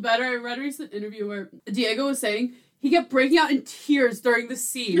makes you feel better, I read a recent interview where Diego was saying he kept breaking out in tears during the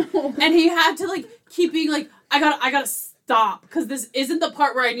scene, and he had to like keep being like, I gotta stop because this isn't the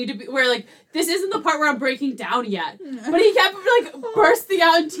part where I need to be. Where like this isn't the part where I'm breaking down yet. But he kept like bursting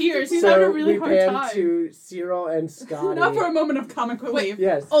out in tears. He's having a really hard pan time. to Cyril and Scotty. not for a moment of comic relief.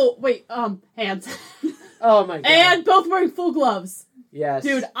 Yes. Oh wait, hands, Oh my god. and both wearing full gloves. yes.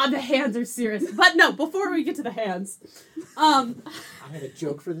 Dude, the hands are serious. But no, before we get to the hands, I had a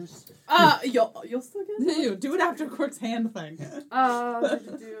joke for this. you'll still get it. Ew, do it after Quirk's hand thing. What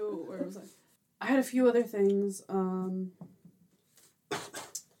did you do? Where was I? I had a few other things.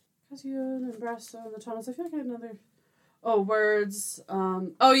 Cassian and Brasso and the tunnels. I feel like I had another. Oh, words.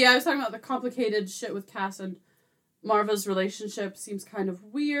 Oh yeah, I was talking about the complicated shit with Cass and Marva's relationship. Seems kind of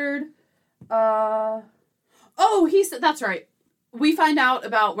weird. Oh, he said that's right. We find out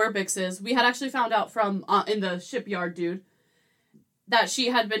about where Bix is. We had actually found out from in the shipyard dude that she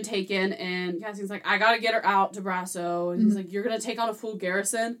had been taken, and Cassian's like, I gotta get her out to Brasso, and he's like, you're gonna take on a full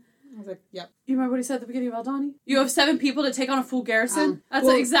garrison. I was like, yep. You remember what he said at the beginning of Aldani? You have 7 people to take on a full garrison. That's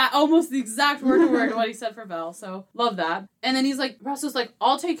well- almost the exact word to word what he said for Vel. So love that. And then he's like, Brasso's like,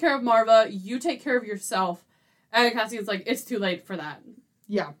 I'll take care of Marva. You take care of yourself. And Cassian's like, it's too late for that.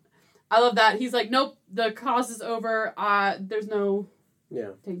 Yeah. I love that. He's like, nope, the cause is over. There's no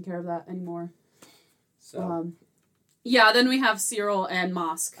taking care of that anymore. So Yeah. Then we have Cyril and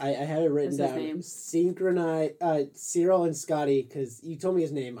Mosk. I had it written What's his down. name? Synchronize Cyril and Scotty, because you told me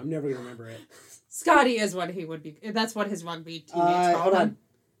his name. I'm never gonna remember it. Scotty is what he would be. That's what his rugby teammates call Hold him. on.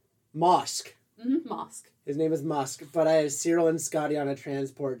 Mosk. Mosk. His name is Musk, but I have Cyril and Scotty on a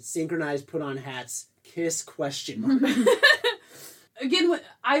transport. Synchronized, put on hats. Kiss ? Again,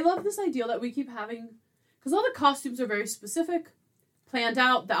 I love this idea that we keep having, because all the costumes are very specific, planned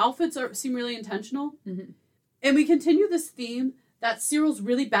out. The outfits seem really intentional. Mm-hmm. And we continue this theme that Cyril's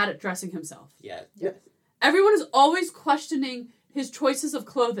really bad at dressing himself. Yeah. Everyone is always questioning his choices of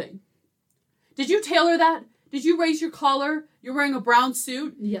clothing. Did you tailor that? Did you raise your collar? You're wearing a brown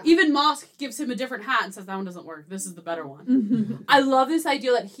suit? Yeah. Even Mosk gives him a different hat and says, that one doesn't work. This is the better one. Mm-hmm. I love this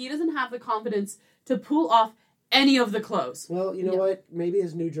idea that he doesn't have the confidence to pull off any of the clothes. Well, you know what? Maybe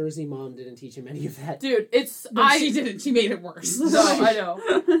his New Jersey mom didn't teach him any of that. Dude, it's... No, she didn't. She made it worse. No, I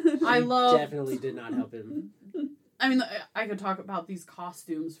know. I love... Definitely did not help him. I mean, I could talk about these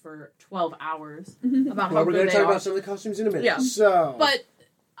costumes for 12 hours. About Well, how we're good going they to talk are. about some of the costumes in a minute. Yeah. So, But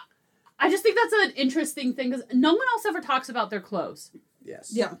I just think that's an interesting thing, because no one else ever talks about their clothes.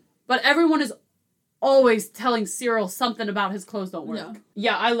 yes. Yeah. But everyone is always telling Cyril something about his clothes don't work.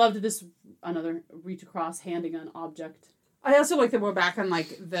 Yeah, I loved this, another reach across, handing an object. I also like that we're back on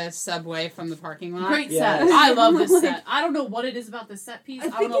like the subway from the parking lot. Great Yes. set. I love this Like, set. I don't know what it is about this set piece. I I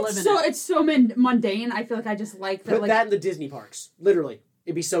think want to live it's in so it. it's so mundane. I feel like I just like that. Put Like that in the Disney parks. Literally.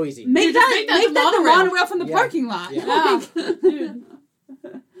 It'd be so easy. make Dude, just that make that the the monorail. monorail from the Yeah. parking lot. Yeah. Yeah. Dude.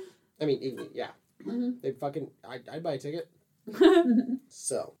 I mean, yeah. Mhm. They'd fucking... I'd buy a ticket.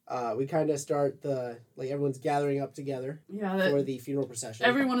 So, we kind of start everyone's gathering up together Yeah, that, for the funeral procession.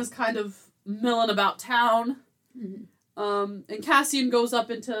 everyone is kind of milling about town. And Cassian goes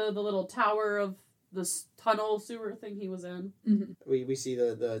up into the little tower of this tunnel sewer thing he was in. We see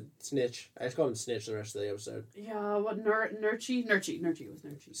the snitch. I just call him Snitch the rest of the episode. Yeah, what, Nurchi? Nurchi was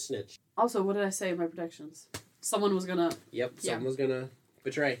Nurchi. Snitch. Also, what did I say in my predictions? Someone was gonna... Yep, Yeah. someone was gonna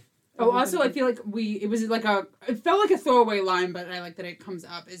betray. Oh, also, I feel like it felt like a throwaway line, but I like that it comes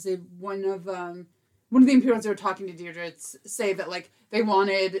up. Is it one of the Imperials that were talking to Deirdre say that like they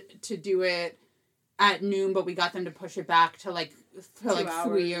wanted to do it at noon, but we got them to push it back to like 2 3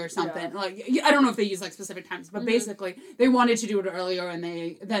 hours, or something. yeah. Like I don't know if they use like specific times, but basically they wanted to do it earlier, and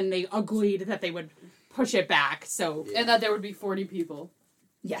they agreed that they would push it back. So And that there would be 40 people.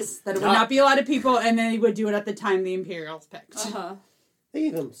 yes, that it would not be a lot of people, and they would do it at the time the Imperials picked. Uh-huh. They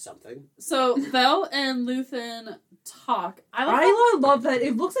gave him something. So, Vel and Luthen talk. I like how- I love that.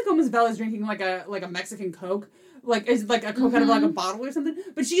 It looks like almost Bella's drinking like a Mexican Coke, like is like a Coke out of like a bottle or something.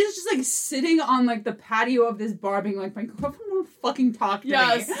 But she is just like sitting on like the patio of this bar, being like, "My girlfriend won't fucking talk to me."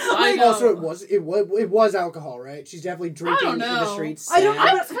 Yes, I Like, know. Also, it was alcohol, right? She's definitely drinking in know. the streets. I don't-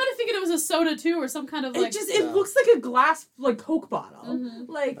 I was kind of thinking it was a soda too, or some kind of like. it looks like a glass like Coke bottle,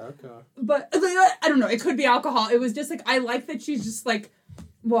 like. Okay. But like, I don't know. It could be alcohol. It was just like I like that she's just like,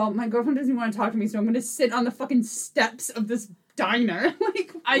 well, my girlfriend doesn't want to talk to me, so I'm gonna sit on the fucking steps of this diner.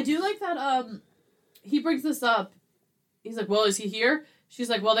 Like, I do like that. He brings this up. He's like, "Well, is he here?" She's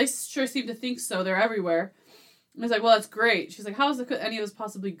like, "Well, they sure seem to think so. They're everywhere." And he's like, "Well, that's great." She's like, "How is any of this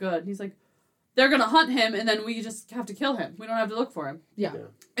possibly good?" And he's like, "They're gonna hunt him, and then we just have to kill him. We don't have to look for him." yeah.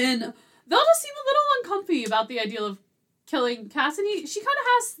 And they'll just seem a little uncomfy about the idea of killing Cass, and she kind of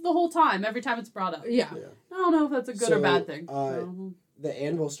has the whole time, every time it's brought up. Yeah. I don't know if that's a good or bad thing. The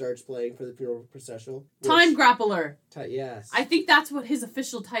anvil starts playing for the funeral processional. Time Grappler. Yes. I think that's what his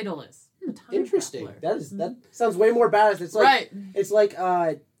official title is. The Time Interesting. Grappler. That sounds way more badass. It's like Right. It's like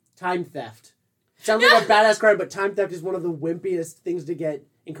time theft. Sounds like a badass crime, but time theft is one of the wimpiest things to get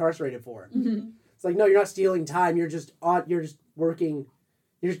incarcerated for. Mm-hmm. It's like, no, you're not stealing time. You're just working.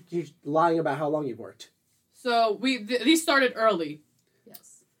 You're lying about how long you've worked. So these started early.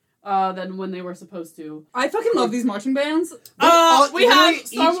 Yes. Than when they were supposed to. I fucking love these marching bands. We have Literally,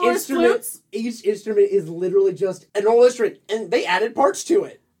 Star Wars flutes. Each instrument is literally just an old instrument, and they added parts to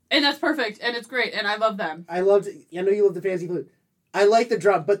it. And that's perfect, and it's great, and I love them. I know you love the fancy flute. I like the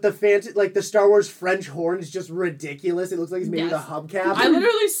drum, but the fancy, like the Star Wars French horn is just ridiculous. It looks like it's made with a hubcap. I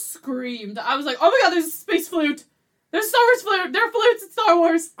literally screamed. I was like, "Oh my god, there's a space flute! There's a Star Wars flute! There are flutes in Star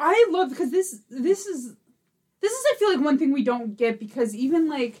Wars!" I love because this is I feel like one thing we don't get, because even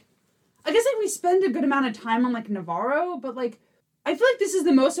like I guess like we spend a good amount of time on like Navarro, but like I feel like this is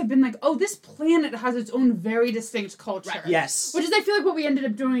the most I've been like, oh, this planet has its own very distinct culture. Right. Yes. Which is I feel like what we ended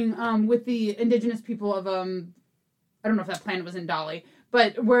up doing with the indigenous people of I don't know if that planet was in Dali,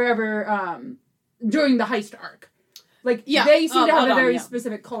 but wherever during the heist arc. Like, they seem to have a very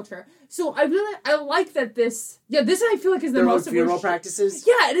specific culture. So I like that this I feel like is the Their most own funeral practices.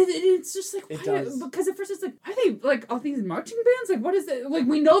 Yeah, it's just like, It does. because at first it's like, are they like all these marching bands? Like, what is it? Like,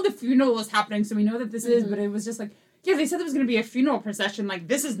 we know the funeral is happening, so we know that this is, but it was just like, yeah, they said there was going to be a funeral procession. Like,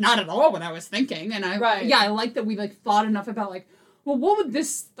 this is not at all what I was thinking. And I like that we like thought enough about like, well, what would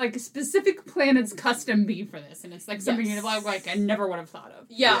this like specific planet's custom be for this? And it's like something like I never would have thought of.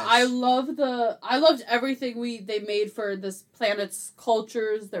 Yeah, Yes. I loved everything they made for this planet's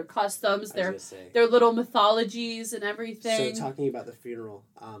cultures, their customs, their little mythologies and everything. So talking about the funeral,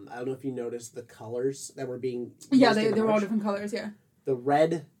 I don't know if you noticed the colors that were being Yeah, used in they were all March. different colors. Yeah. The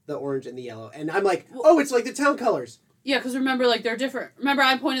red, the orange, and the yellow. And I'm like, oh, it's like the town colors. Yeah, because remember, like, they're different. Remember,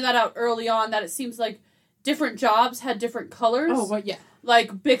 I pointed that out early on, that it seems like different jobs had different colors. Oh, well, yeah.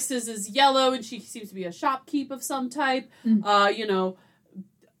 Like, Bix's is yellow, and she seems to be a shopkeep of some type.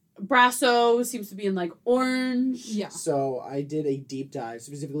 Brasso seems to be in, like, orange. Yeah. So I did a deep dive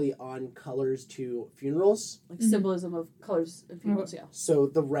specifically on colors to funerals. Like, symbolism of colors and funerals, yeah. So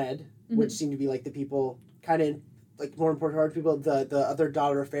the red, which seemed to be like the people, kind of like more important hard people, the other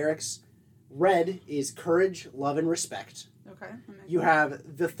daughter of Ferrix. Red is courage, love, and respect. Okay. You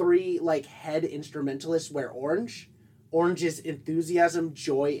have the three like head instrumentalists wear orange. Orange is enthusiasm,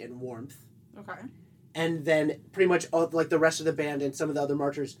 joy, and warmth. Okay. And then pretty much all, like the rest of the band and some of the other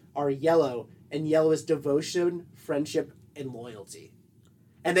marchers are yellow, and yellow is devotion, friendship, and loyalty.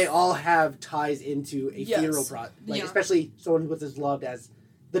 And they all have ties into a funeral especially someone who was as loved as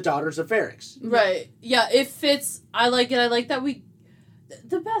the daughters of Ferrix. Right. Yeah, it fits. I like it. I like that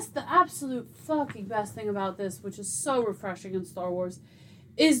the absolute fucking best thing about this, which is so refreshing in Star Wars,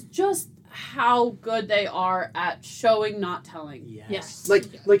 is just how good they are at showing, not telling. Yes. Like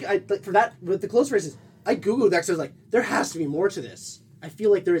for that, with the close races, I Googled that because I was like, there has to be more to this. I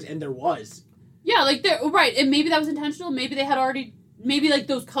feel like there is, and there was. Yeah, like, right, and maybe that was intentional. Maybe they had already, like,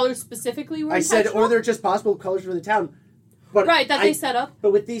 those colors specifically were intentional. I said, or they're just possible colors for the town. But right, they set up.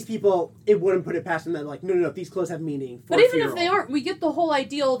 But with these people, it wouldn't put it past them that, like, no, these clothes have meaning for But a even funeral. if they aren't, we get the whole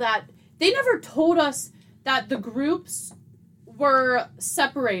ideal that they never told us that the groups were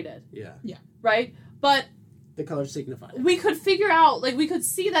separated. Yeah. Right? But the colors signify it. we could figure out, like, we could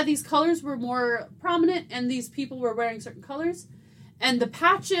see that these colors were more prominent and these people were wearing certain colors. And the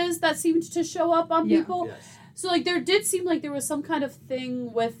patches that seemed to show up on people. Yes. So, like, there did seem like there was some kind of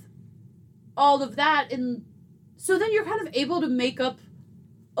thing with all of that. And so then you're kind of able to make up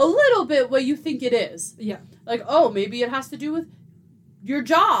a little bit what you think it is. Yeah. Like, oh, maybe it has to do with your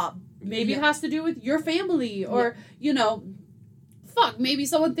job. Maybe it has to do with your family. Or, maybe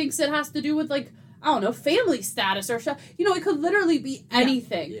someone thinks it has to do with, like, I don't know, family status or it could literally be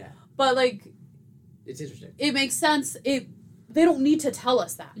anything. Yeah. But, like, It's interesting. It makes sense. They don't need to tell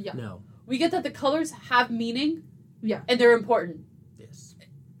us that. Yeah. No. We get that the colors have meaning. Yeah. And they're important. Yes.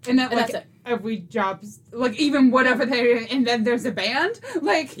 And that, And like, that's it. every job's, like, even whatever and then there's a band.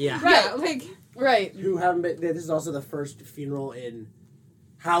 Like, Yeah. yeah, like... Right. Who haven't been... This is also the first funeral in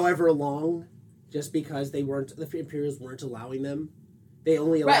however long, just because the Imperials weren't allowing them. They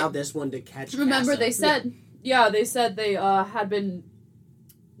only allowed this one to catch Remember, Casa. they said... Yeah, they said they had been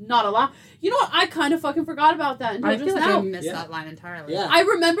not allowed... You know what? I kind of fucking forgot about that until I just feel like now. I missed that line entirely. Yeah. I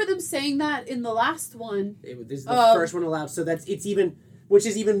remember them saying that in the last one. This is the first one allowed, so it's even... Which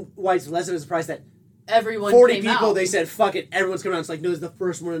is even why it's less of a surprise that Everyone 40 came people, out. they said, fuck it, everyone's coming out. It's like, no, this is the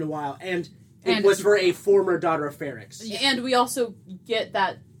first one in a while. And it was for a former daughter of Ferrix. And we also get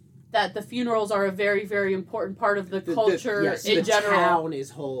that the funerals are a very, very important part of the culture in general. The town is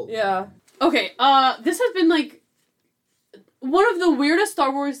whole. Yeah. Okay, this has been, like, one of the weirdest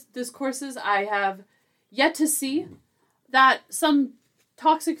Star Wars discourses I have yet to see. That some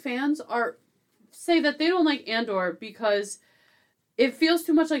toxic fans say that they don't like Andor because it feels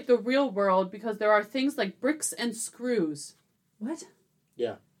too much like the real world because there are things like bricks and screws. What?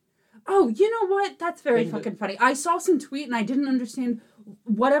 Yeah. Oh, you know what? That's very fucking funny. I saw some tweet and I didn't understand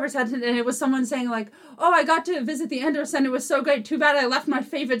whatever sentence, and it was someone saying like, "Oh, I got to visit the Endor Center. It was so great. Too bad I left my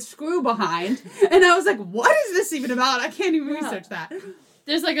favorite screw behind." And I was like, "What is this even about? I can't even research that."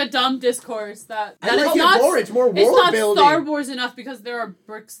 There's like a dumb discourse that I is like not it more. It's more world it's not building. Star Wars enough because there are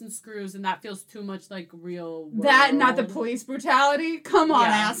bricks and screws and that feels too much like real world. That, not the police brutality. Come on,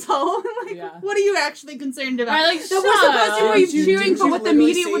 Yeah. asshole! Like, Yeah. what are you actually concerned about? Right, like, that shut was supposed to up. be Didn't cheering you for what the literally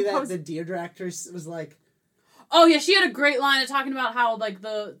media say would that post. The Deirdre actress was like, Oh yeah, she had a great line of talking about how like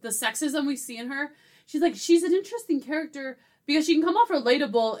the sexism we see in her. She's like, she's an interesting character because she can come off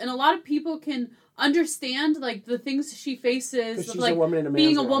relatable and a lot of people can understand like the things she faces because of, she's like a woman in a man's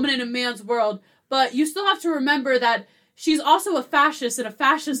being a world. woman in a man's world. But you still have to remember that she's also a fascist in a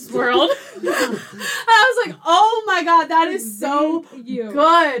fascist world. And I was like, oh my god, that is so you.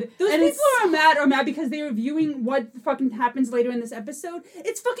 good. Those And people are mad because they were viewing what fucking happens later in this episode.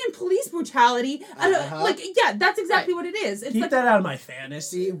 It's fucking police brutality. Like, yeah, that's exactly what it is. It's Keep like, that out of my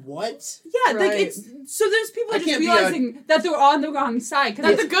fantasy. What? yeah, like Right. it's so there's people I are just can't be realizing that they're on the wrong side.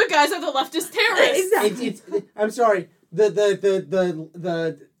 that the good guys are the leftist terrorists. Exactly. I'm sorry.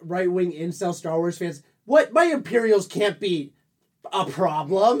 The right wing incel Star Wars fans. What? My Imperials can't be a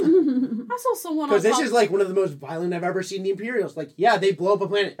problem. I saw someone on Because this top- is like one of the most violent I've ever seen the Imperials. Like, yeah, they blow up a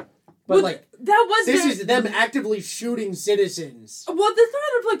planet. But Well, like, that was this their- is them actively shooting citizens. Well, the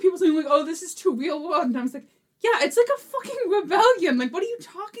thought of like people saying like, "Oh, this is too real world," and I was like, "Yeah, it's like a fucking rebellion. Like, what are you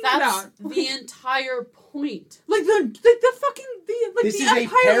talking That's about? the entire point. Like the fucking This the is a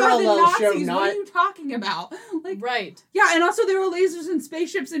Empire are the parallel Nazis. show, What not- are you talking about? Like, Right. yeah, and also there were lasers and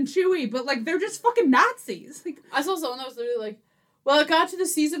spaceships and Chewie, but like they're just fucking Nazis. Like, I saw someone that was literally like, well, it got to the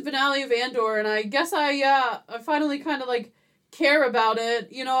season finale of Andor, and I guess I finally kind of, like, care about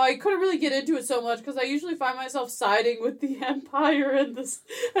it. You know, I couldn't really get into it so much, because I usually find myself siding with the Empire and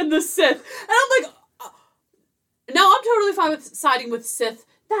the Sith. And I'm like, now I'm totally fine with siding with Sith.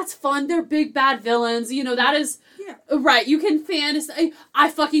 That's fun. They're big bad villains. You know, that is... yeah. Right, you can fantasize. I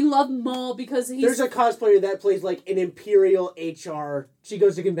fucking love Maul because he's... There's a cosplayer that plays like an Imperial HR. She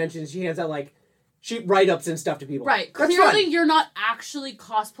goes to conventions. She hands out like write-ups and stuff to people. Right. That's Clearly, fun. you're not actually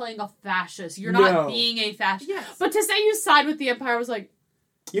cosplaying a fascist. You're not No. being a fascist. Yes. But to say you side with the Empire was like,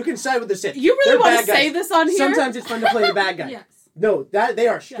 You can side with the Sith. you really They're want bad to say guys. this on here? Sometimes it's fun to play the bad guy. Yes. No, they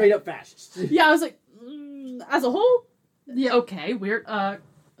are straight up fascists. Yeah, I was like, as a whole, Yeah. okay, weird. I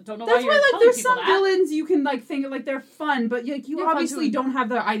don't know That's why you're why, like, telling there's people some that. villains you can, like, think, like, they're fun, but, like, you They're fun obviously too. don't have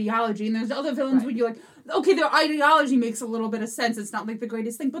their ideology, and there's other villains Right. where you're like, okay, their ideology makes a little bit of sense, it's not, like, the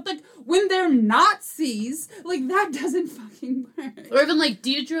greatest thing, but, like, when they're Nazis, like, that doesn't fucking work. Or even like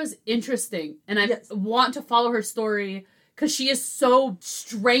Deidre's interesting, and I Yes. want to follow her story because she is so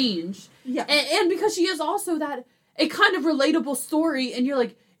strange, Yeah. and because she is also a kind of relatable story, and you're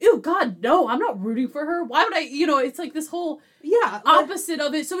like, ew, God, no, I'm not rooting for her. Why would I? You know, it's like this whole Yeah. opposite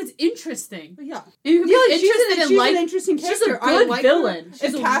of it, so it's interesting. Yeah. And you can Yeah, be interested in she's like an interesting she's character. a good I like villain. Her.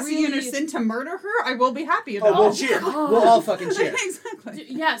 She's If a Cassian or really- Sin to murder her, I will be happy about Oh, we'll it. cheer. God. We'll all fucking cheer. Exactly.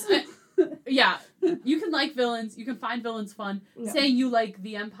 Yes. Yeah. You can like villains. You can find villains fun. Yeah. Saying you like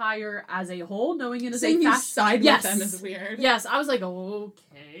the Empire as a whole, knowing it is Saying a you fast. side Yes. with them is weird. Yes, I was like,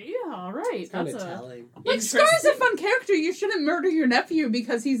 okay, all right. Kind That's of a telling. Like, Scar is a fun character. You shouldn't murder your nephew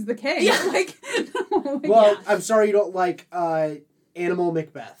because he's the king. Yeah. Like, no, like, Well, Yeah. I'm sorry you don't like Animal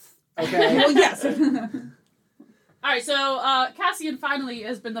Macbeth. Okay. well, yes. All right, so Cassian finally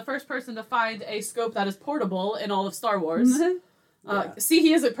has been the first person to find a scope that is portable in all of Star Wars. See,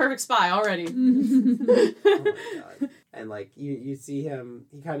 he is a perfect spy already. Oh my god. And like you see him,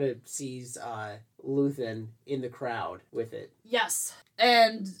 he kind of sees Luthen in the crowd with it. Yes.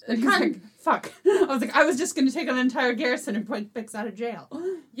 And He's like, fuck. I was just gonna take an entire garrison and put Bix out of jail.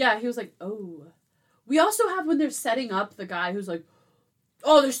 yeah, he was like, oh. We also have when they're setting up the guy who's like,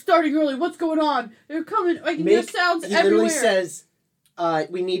 oh, they're starting early. What's going on? They're coming. I can hear sounds he everywhere. literally says,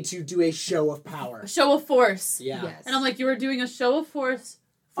 we need to do a show of power. A show of force. Yeah. Yes. And I'm like, you were doing a show of force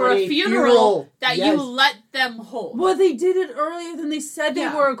for On a a funeral funeral. that Yes. you let them hold. Well, they did it earlier than they said they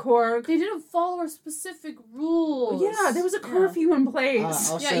Yeah. were a Korg. They didn't follow our specific rules. Yeah, there was a curfew in place.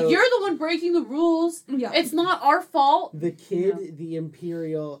 Also, Yeah, you're the one breaking the rules. yeah. It's not our fault. the kid, the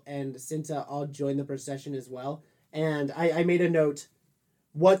Imperial, and Cinta all join the procession as well. And I made a note.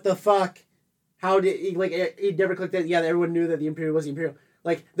 What the fuck? How did he, like, he never clicked that? Yeah, everyone knew that the Imperial was the Imperial.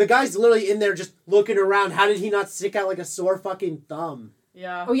 Like, the guy's literally in there just looking around. How did he not stick out like a sore fucking thumb?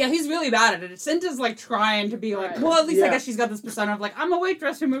 Yeah. Oh yeah, he's really bad at it. Cinta's like trying to be like, Right. well, at least I Yeah. guess she's got this persona of like, I'm a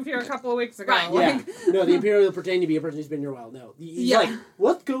waitress who moved here a couple of weeks ago. Right. Yeah. Like, No, the Imperial will pretend to be a person who's been here a while. No. He's Yeah. like,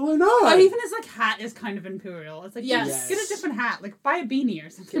 what's going on? but even his like hat is kind of Imperial. It's like, Yes. yes. Get a different hat. Like, buy a beanie or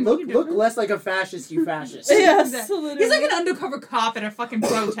something. Look, What are you look doing? less like a fascist, you fascist. Yes, Exactly. He's like an undercover cop at a fucking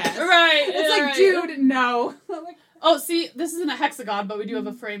protest. Right. It's like, right. dude, no. Like, Oh, see, this isn't a hexagon, but we do have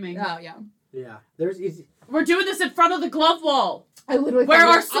a framing. oh yeah. Yeah. He's, We're doing this in front of the glove wall, I literally where thought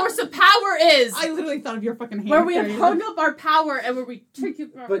our of- source of power is. I literally thought of your fucking hand. Where we have carrying hung it. up our power and where we take it.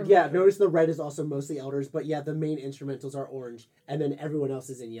 but yeah, notice the red is also mostly elders, but yeah, the main instrumentals are orange, and then everyone else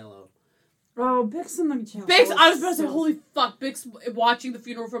is in yellow. Oh, Bix in the jail. Bix, I was about to say, holy fuck, Bix watching the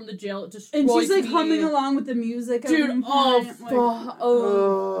funeral from the jail. It destroys And she's like me. humming along with the music. at Dude, one oh, point, like- fuck.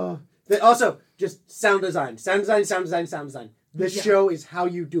 Oh. Also, just sound design. Sound design. The Yeah. show is how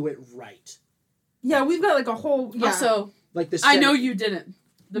you do it right. Yeah, we've got like a whole. Yeah. Also, Like the I know you didn't.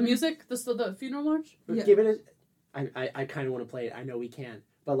 The Mhm. music, the funeral march? Yeah. Give it a... I kind of want to play it. I know we can't.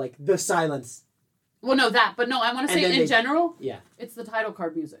 But like, the silence. Well, no, that. But no, I want to And say then in they- general, Yeah. it's the title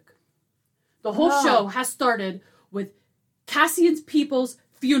card music. The whole Oh. show has started with Cassian's People's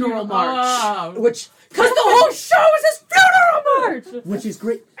Funeral March. Oh. Which Because the whole show is his funeral march! which is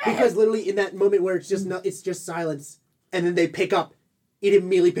great. Because literally in that moment where it's just silence, and then they pick up, it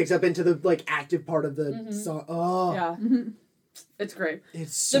immediately picks up into the like active part of the Mhm. song. Oh, Yeah, Mhm. it's great.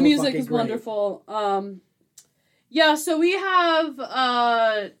 it's so The music fucking is great. wonderful. Yeah, so we have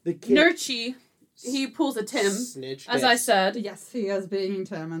The kid, Nurchi. He pulls a Tim, Snitch, as yes. I said. Yes, he is being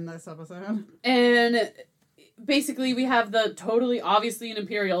Tim in this episode. And basically we have the totally obviously an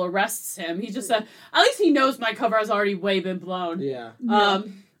Imperial arrests him. He just said, at least he knows my cover has already way been blown. Yeah,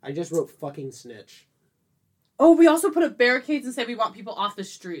 I just wrote fucking snitch. Oh, we also put up barricades and said we want people off the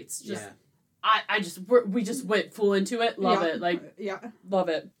streets. Just Yeah. we just went full into it. Love Yeah. it. Like, Yeah. love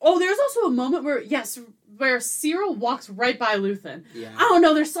it. Oh, there's also a moment where Cyril walks right by Luthen. Yeah. I don't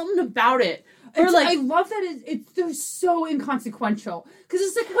know, there's something about it. Or It's, like, I love that they're so inconsequential. Because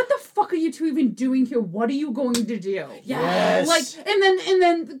it's like, what the fuck are you two even doing here? What are you going to do? yes. Like, and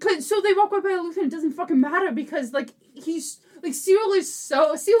then, so they walk right by Luthen. It doesn't fucking matter because, like, he's, like, Cyril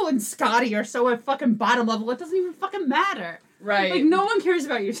and Scotty are so at fucking bottom level, it doesn't even fucking matter. right. Like, no one cares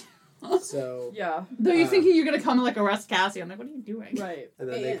about you. So Yeah, Though you're thinking you're gonna come and, like, arrest Cassie. I'm like, what are you doing? right. and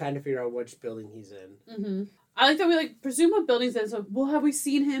then they kind of figure out which building he's in. Mm-hmm. I like that we presume what building's in. So, well, have we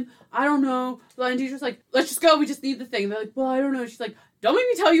seen him? I don't know. And teacher's like, let's just go. We just need the thing. They're like, well, I don't know. She's like, don't make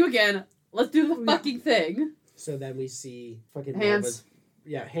me tell you again. Let's do the Yeah. fucking thing. So then we see fucking Hands.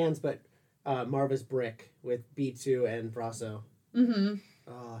 Hands, but Marva's brick with B2 and Brasso. Mm-hmm.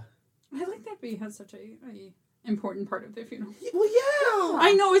 I like that B has such a important part of their funeral. Well, yeah.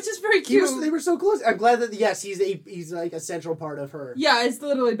 I know, it's just very cute. They were so close. I'm glad that he's like a central part of her. Yeah, it's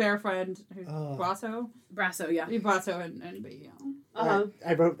literally Bear Friend, who's Oh. Brasso. Brasso, yeah. Brasso and B, yeah. Uh-huh.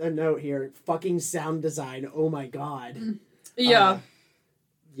 I wrote a note here. Fucking sound design. Oh my god. Yeah.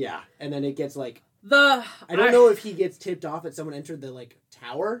 Yeah. And then it gets like I I don't know if he gets tipped off that someone entered the like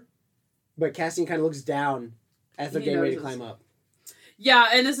tower, but Cassian kind of looks down as they're He getting ready to notices. climb up. Yeah,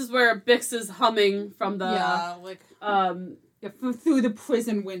 and this is where Bix is humming from the yeah, like through the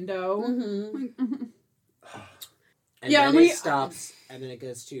prison window. mhm. And Yeah, then and we- it stops, and then it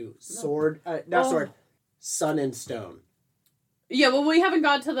goes to sword, not Oh. sword, sun and stone. Yeah, well, we haven't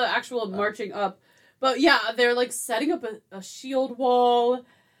got to the actual marching up. But yeah, they're like setting up a shield wall.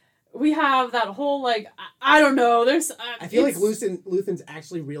 We have that whole I don't know. There's I feel like it's- Luthen's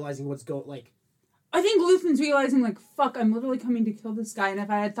actually realizing what's going. Like, I think Luthen's realizing, like, fuck, I'm literally coming to kill this guy, and if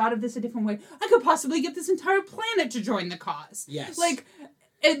I had thought of this a different way, I could possibly get this entire planet to join the cause. yes, Like,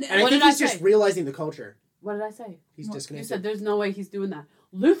 and I what think did I he's just say? realizing the culture. What did I say? He's You disconnected. said there's no way he's doing that.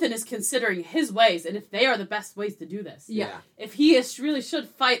 Luthen is considering his ways, and if they are the best ways to do this. Yeah. If he really should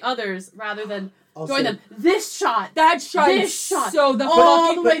fight others rather than Also, join them. This shot. That shot This is shot. so the All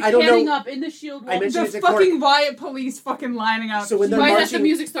fucking the way but I don't panning know- up in the shield wall. I mentioned the it's a fucking riot police fucking lining up. So when they're Right as marching- the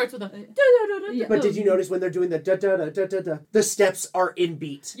music starts with a... Yeah. But did you notice when they're doing the da da da da da da? The steps are in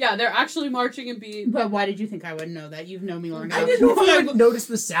beat. Yeah, they're actually marching in beat. But why did you think I would know that? You've known me long enough. I didn't know if I would notice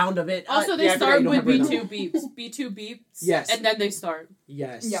the sound of it. Also, they Yeah, I forgot start you don't with have it B2 on. beeps. B2 beeps. Yes. And then they start.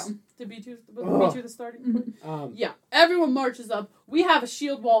 Yes. Yeah. The B2 Ugh. the starting point. Um, Yeah. Everyone marches up. We have a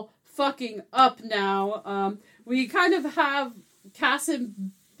shield wall fucking up now. We kind of have Cass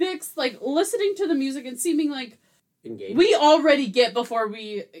and Bix, like, listening to the music and seeming like engaged. we already get, before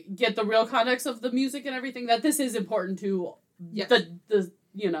we get the real context of the music and everything, that this is important to Yes. the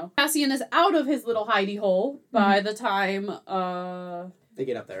Cassian is out of his little hidey hole by the time They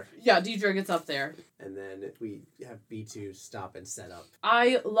get up there, Deidre gets up there. and then we have B2 stop and set up.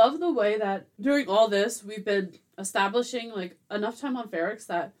 I love the way that during all this we've been establishing like enough time on Ferrix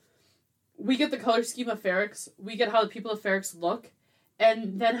that we get the color scheme of Ferrix, we get how the people of Ferrix look,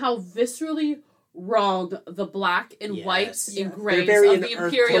 and then how viscerally wrong the black and Yes. whites Yeah. and They're grays very of in the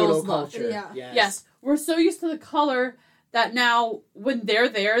Earth Imperials Total look. culture. Yeah. Yes, we're so used to the color that now when they're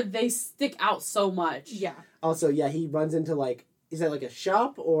there, they stick out so much. Yeah. Also, yeah, he runs into like, is that like a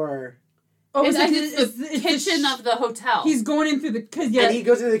shop or? Oh, It's, it's the kitchen of the hotel. He's going in through the... Cause, yeah. And he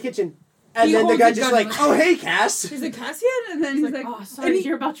goes into the kitchen, and He then the holds guy the just gun like, like- oh hey Cass. He's like, Cassian? And then he's like... oh, and sorry to he-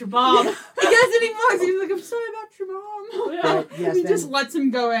 hear about your mom. Yeah. Yes, and he walks. He's like, I'm sorry about your mom. Yeah. But, yes, he then- just lets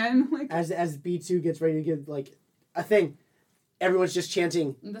him go in. Like, As B2 gets ready to give like a thing, everyone's just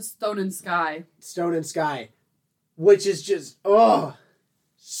chanting The stone and sky. Stone and Sky, which is just so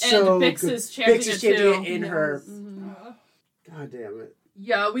And Bix good. is chanting Bix is it too. chanting it in her. Mhm. God damn it.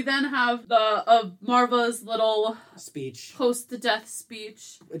 Yeah, we then have the Marva's little Speech, post-death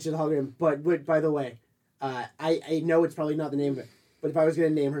speech. which is hologram. But by the way, I know it's probably not the name of it, but if I was going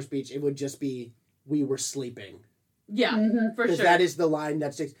to name her speech, it would just be "We were sleeping." Yeah, for Because sure. that is the line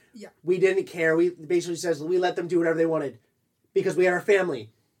that sticks. Yeah. We didn't care. We basically says we let them do whatever they wanted because we had our family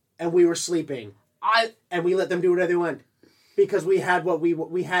and we were sleeping and we let them do whatever they want because we had what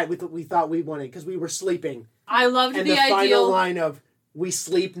we had with what we thought we wanted because we were sleeping. I loved And the the final ideal. line of "We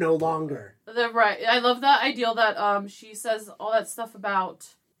sleep no longer." I love that ideal that she says all that stuff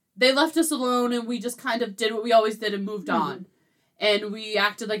about they left us alone and we just kind of did what we always did and moved on, and we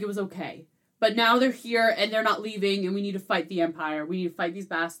acted like it was okay. But now they're here and they're not leaving, and we need to fight the Empire. We need to fight these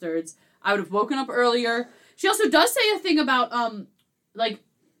bastards. I would have woken up earlier. She also does say a thing about like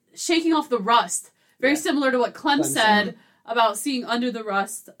shaking off the rust, very similar to what Clem said about seeing under the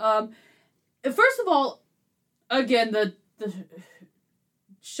rust. First of all, again, the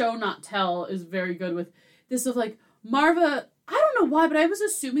show not tell is very good with this of like Marva. I don't know why, but I was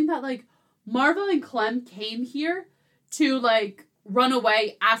assuming that like Marva and Clem came here to like run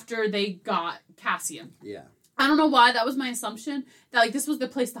away after they got Cassian. Yeah. I don't know why, that was my assumption that like this was the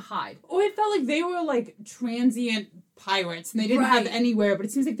place to hide. oh, it felt like they were like transient pirates and they didn't have Right. anywhere, but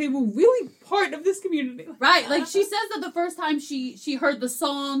it seems like they were really part of this community. Right, like she says that the first time she heard the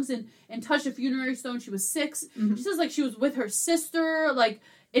songs and touched a funerary stone, she was 6. Mhm. She says like she was with her sister, like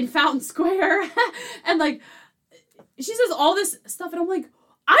in Fountain Square, and like she says all this stuff, and I'm like,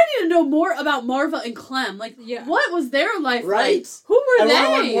 I need to know more about Marva and Clem. Like, Yeah. what was their life Right. like? Who were I they? want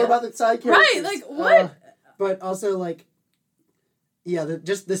to learn more about the side characters. Right, like, what? But also, like, yeah,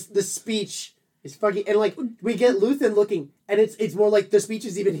 the speech is fucking, and like we get Luthen looking, and it's more like the speech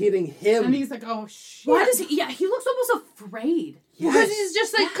is even hitting him. And he's like, oh shit. Why does he? Yeah, he looks almost afraid. Because he's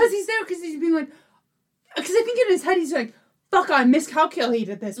just like, because he's there, because he's being like, because I think in his head he's like, fuck, I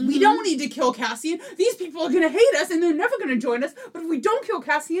miscalculated this. We don't need to kill Cassian. These people are going to hate us and they're never going to join us. But if we don't kill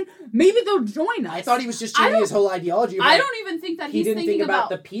Cassian, maybe they'll join us. I thought he was just I changing don't- his whole ideology. I Like, don't even think that he he's didn't thinking think about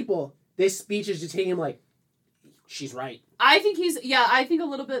the people. This speech is just hitting him like, she's right. I think I think a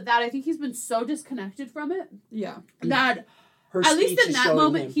little bit that I think he's been so disconnected from it Yeah. that Her at speech least in is that showing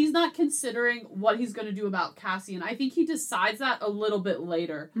moment him. he's not considering what he's going to do about Cassian. I think he decides that a little bit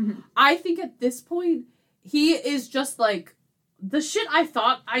later. Mhm. I think at this point he is just like the shit I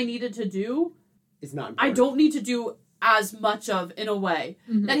thought I needed to do. It's not. I important. don't need to do as much of in a way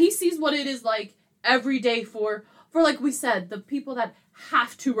Mhm. that he sees what it is like every day for like we said, the people that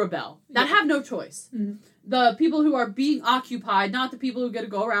have to rebel, that Yeah. have no choice. Mhm. The people who are being occupied, not the people who get to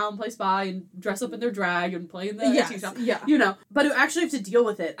go around, play spy, and dress up in their drag and play in the Yes, tea shop. yeah. You know, but who actually have to deal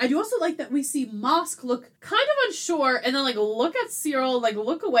with it. I do also like that we see Mosk look kind of unsure and then like look at Cyril, like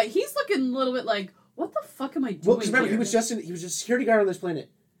look away. He's looking a little bit like, what the fuck am I doing Well, because remember, here? he was just a security guard on this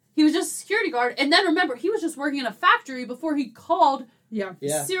planet, He was just a security guard. And then remember, he was just working in a factory before he called Yeah.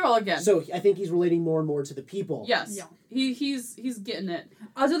 Cyril again. So I think he's relating more and more to the people. Yes. Yeah. He's getting it.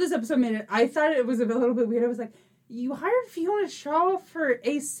 Also, this episode made it. I thought it was a little bit weird. I was like, you hired Fiona Shaw for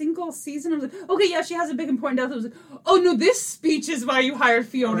a single season? I was like, okay, yeah, she has a big important death. I was like, oh no, this speech is why you hired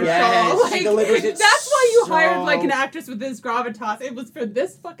Fiona Yes, Shaw. she Like, delivers it that's why you so- hired like an actress with this gravitas. It was for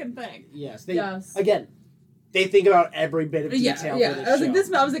this fucking thing. Yes. Yes. Again, they think about every bit of detail for this I was show. like,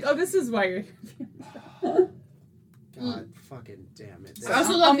 this. I was like, oh, this is why you're. God fucking damn it. I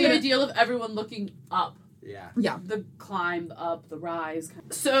also love the idea of everyone looking up. Yeah. Yeah. The climb, the up, the rise.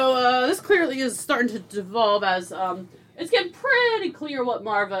 So this clearly is starting to devolve as it's getting pretty clear what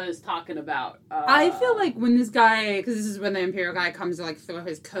Marva is talking about. I feel like when this guy, because this is when the Imperial guy comes to like throw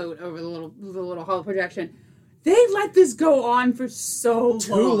his coat over the little holo projection, they let this go on for so long.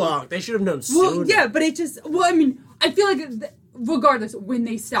 Too long. They should have known Well, sooner. yeah, but it just. Well, I mean, I feel like regardless, when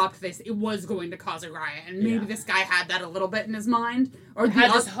they stopped this, it was going to cause a riot, and maybe this guy had that a little bit in his mind, or I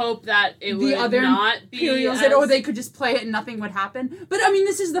had this hope that it would other not be Imperials, as... or they could just play it and nothing would happen. But I mean,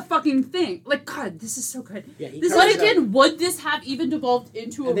 this is the fucking thing. Like, God, this is so good. Yeah, he This comes But up- again, would this have even devolved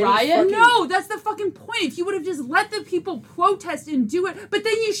into a And then he riot? fucking- No, that's the fucking point. If you would have just let the people protest and do it, but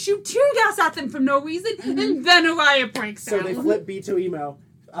then you shoot tear gas at them for no reason, and then a riot breaks So out. they flip B to emo.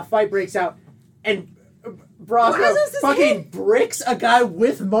 A fight breaks out, and Brosco What is this fucking hit? bricks a guy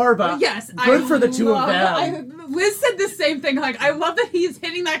with Marva. Yes, Good for the two of love- them. Liz said the same thing. Like, I love that he's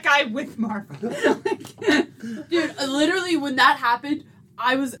hitting that guy with Marva. Dude, literally when that happened,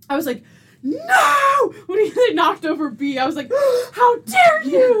 I was like, no! When he knocked over B, I was like, how dare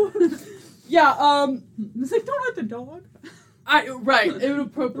you! Yeah, It's like, don't let the dog. right,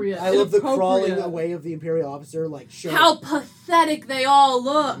 inappropriate. I love the Inappropriate. crawling away of the Imperial officer, like, showing. How pathetic they all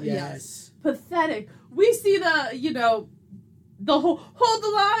look. Yes. Pathetic. We see the whole, hold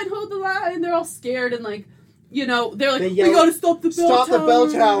the line, they're all scared and like, they're like, They we yell, gotta stop the bell tower. Stop the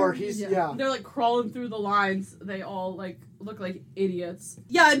bell tower. He's, yeah. They're like crawling through the lines. They all like look like idiots.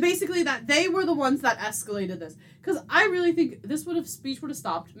 Yeah, and basically that they were the ones that escalated this. Because I really think this speech would have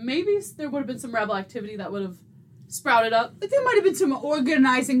stopped. Maybe there would have been some rebel activity that would have sprouted up. Like, there might have been some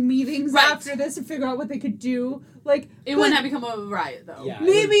organizing meetings Right. after this to figure out what they could do. Like, It but wouldn't have become a riot though. Yeah.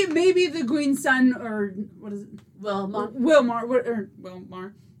 maybe the Green Sun, or what is it?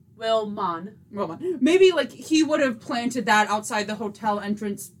 Wilmon. Maybe like he would have planted that outside the hotel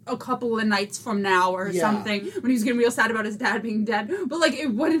entrance a couple of nights from now or Yeah. something when he was getting real sad about his dad being dead. But like,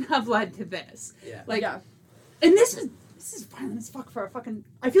 it wouldn't have led to this. Yeah. Like, Yeah. and this is violent as fuck for a fucking.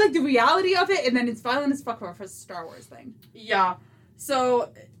 I feel like the reality of it, and then it's violent as fuck for a Star Wars thing. Yeah. So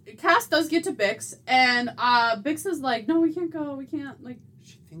Cass does get to Bix, and Bix is like, no, we can't go. We can't, like...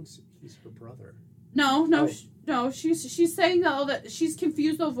 She thinks he's her brother. No, Oh. she's saying that she's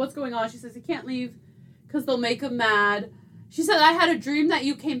confused of what's going on. She says he can't leave because they'll make him mad. She said, I had a dream that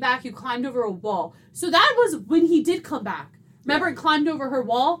you came back, you climbed over a wall. So that was when he did come back. Remember, he climbed over her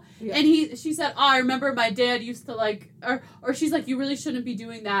wall? Yeah. And she said, I remember my dad used to like, or she's like, you really shouldn't be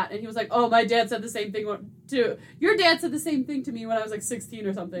doing that. And he was like, oh, my dad said the same thing too. Your dad said the same thing to me when I was like 16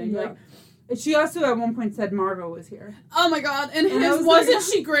 or something. Yeah. Like, And she also at one point said Marva was here. oh my God. And And I his, was wasn't like-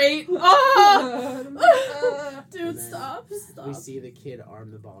 she great? Oh! Dude, And then stop. We see the kid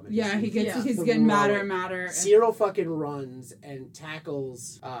arm the bomb. and Yeah, he's he's throw getting madder it. and madder. Cyril fucking runs and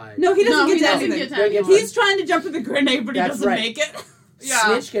tackles. No, he doesn't No, get he to doesn't anything. get to anyone. He's trying to jump with the grenade, but he That's doesn't right. make it. Yeah.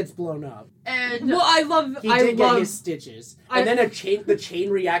 Snitch gets blown up. And Well, He did get his stitches, and then the chain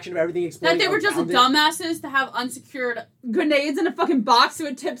reaction of everything exploding. that they were just around it. dumbasses to have unsecured. grenades in a fucking box so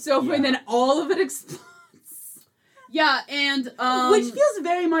it tips over and Yeah. then all of it explodes. Yeah, and Which feels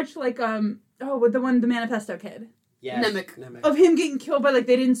very much like with the Manifesto kid. Yes, Nemec. Of him getting killed by like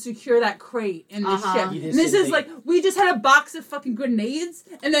they didn't secure that crate in the Uh-huh. ship. He And just this didn't is like we just had a box of fucking grenades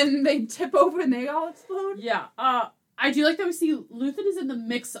and then they tip over and they all explode. yeah, I do like that we see Luthen is in the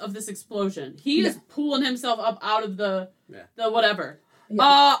mix of this explosion. He is pulling himself up out of the whatever. Yeah.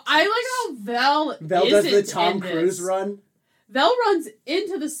 I like how Vel does the isn't Tom in this. Cruise run. Vel runs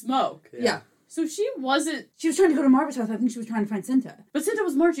into the smoke, Yeah. so she wasn't. She was trying to go to Marva's house. I think she was trying to find Cinta. But Cinta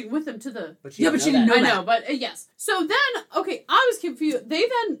was marching with him to the. But Yeah, but she didn't know I that. know, but yes. So then, okay, I was confused. They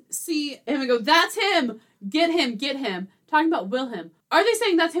then see him and go, "That's him! Get him! Get him!" Talking about Wilhelm. Are they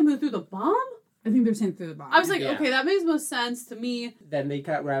saying that's him who threw the bomb? I think they're saying through the bomb. I was like, Yeah. okay, that makes most sense to me. Then they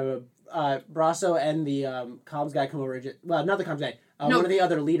grab Brasso and the comms guy come over. Not the comms guy. No. One of the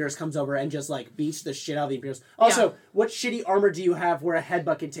other leaders comes over and just like beats the shit out of the Imperials. Also, what shitty armor do you have where a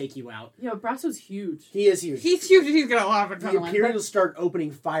headbutt can take you out? Yeah, Brasso's huge. He is huge. he's huge. He's got a lot of The adrenaline. Imperials start opening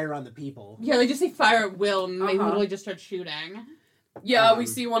fire on the people. Yeah, they just say fire at will and they Uh-huh. literally just start shooting. Yeah, we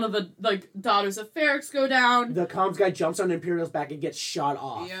see one of the daughters of Ferrix go down. The comms guy jumps on Imperial's back and gets shot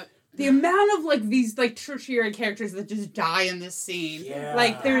off. Yep. The amount of these tertiary characters that just die in this scene.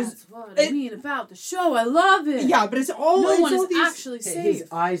 Yeah. There's That's what I mean about the show. I love it. yeah, but it's all No one all is these, actually safe. His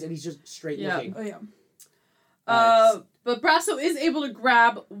eyes, and he's just straight Yeah. looking. Oh yeah. But Brasso is able to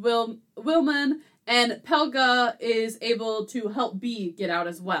grab Wilman, and Pelga is able to help B get out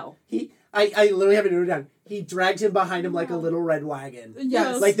as well. I literally have it noted down. He drags him behind him like a little red wagon.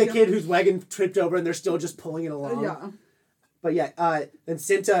 Yes. Like the kid whose wagon tripped over and they're still just pulling it along. Yeah. But yeah, then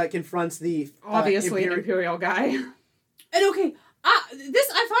Cinta confronts the... Obviously an Imperial guy. And okay,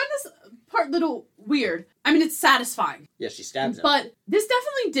 I find this part a little weird. I mean, it's satisfying. Yeah, she stabs him. But this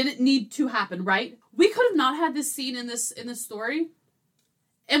definitely didn't need to happen, right? We could have not had this scene in this story,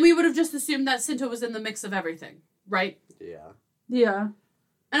 and we would have just assumed that Cinta was in the mix of everything, right? Yeah. Yeah.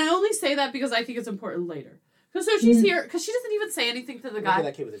 And I only say that because I think it's important later. Because so she's here, because she doesn't even say anything to the Look guy. at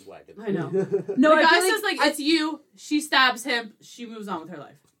that kid with his wagon. I know. No, The I guy feel says, it's you, she stabs him, she moves on with her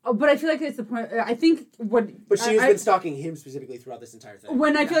life. Oh, but I feel like it's the point. I think what. But she's been stalking him specifically throughout this entire thing.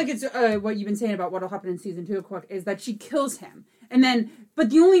 When I feel like it's what you've been saying about what'll happen in season 2 of Quark is that she kills him, and then but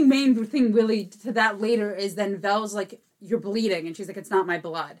the only main thing really to that later is then Vel's like, "You're bleeding," and she's like, "It's not my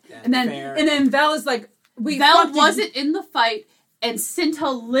blood," That's and then fair. and then Vel is like, Vel wasn't in the fight, and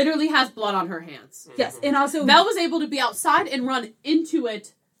Cinta literally has blood on her hands. Yes, and also Vel was able to be outside and run into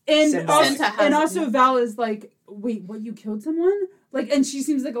it. and Symbolic. also Val is like, "Wait, what? You killed someone?" Like, and she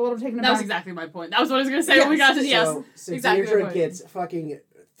seems like a little taken aback. That was exactly my point. That was what I was going to say when we got to yes. So exactly Deirdre my point. gets fucking...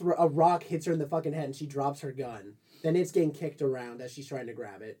 a rock hits her in the fucking head and she drops her gun. Then it's getting kicked around as she's trying to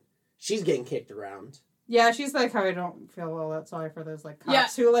grab it. She's getting kicked around. Yeah, she's like, how I don't feel all that sorry for those cops Yeah.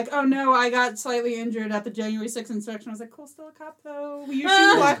 who are like, oh no, I got slightly injured at the January 6th insurrection. I was like, cool, still a cop though. We usually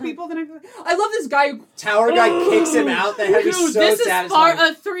shoot black people. Then I love this guy who Tower guy kicks him out. That had me so this is satisfying. part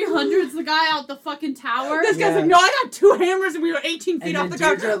of 300's the guy out the fucking tower. This guy's Yeah. like, no, I got 2 hammers and we were 18 feet And off then the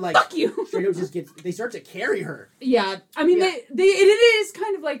Deirdre, ground. Fuck you. Straight up just gets... They start to carry her. Yeah, I mean, Yeah. it is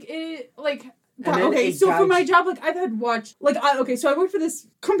kind of like it God, then okay, a so guy- for my job, I've had watched so I worked for this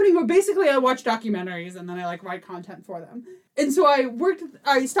company where basically I watch documentaries and then I write content for them. And so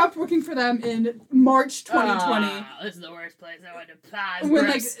I stopped working for them in March 2020. This is the worst place I want to pass. When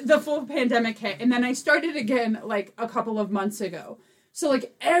the full pandemic hit, and then I started again a couple of months ago. So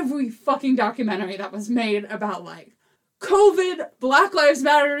every fucking documentary that was made about COVID, Black Lives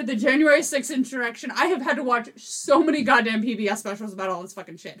Matter, the January 6th insurrection, I have had to watch so many goddamn PBS specials about all this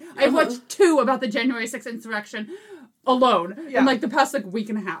fucking shit. I've watched 2 about the January 6th insurrection alone in the past week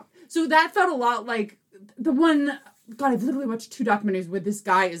and a half. So that felt a lot like the one. God, I've literally watched 2 documentaries where this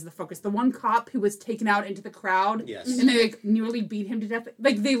guy is the focus. The one cop who was taken out into the crowd. Yes. And they nearly beat him to death.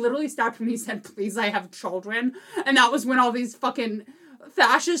 They literally stopped when he said, "Please, I have children." And that was when all these fucking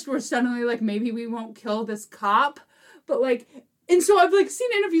fascists were suddenly maybe we won't kill this cop. But and so I've seen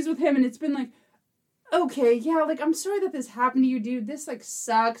interviews with him and it's been okay, yeah, I'm sorry that this happened to you, dude. This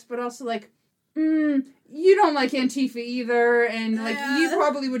sucks, but also you don't like Antifa either, and you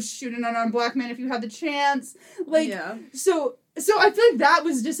probably would shoot an unarmed black man if you had the chance. yeah. So I feel that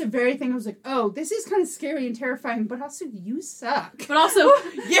was just a very thing. I was oh, this is kind of scary and terrifying, but also you suck. But also,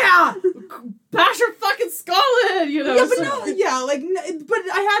 yeah, bash her fucking skull in, you know. Yeah, but so- no, yeah, but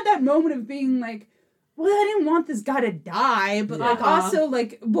I had that moment of being well, I didn't want this guy to die, but Yeah. also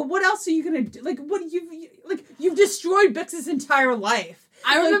but what else are you gonna do? What you've destroyed Bix's entire life.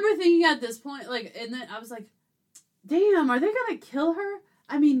 I remember thinking at this point, and then I was like, damn, are they gonna kill her?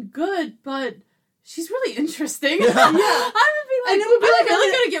 I mean, good, but she's really interesting. Yeah. I would be And it would be are they really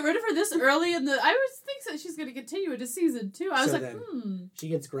a- gonna get rid of her this early in the... I was think that she's gonna continue into season 2. I was So like, then- She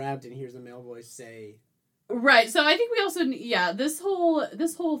gets grabbed and hears the male voice say... Right, so I think we also... Yeah, this whole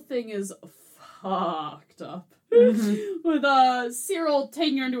thing is fucked up. Mm-hmm. With Cyril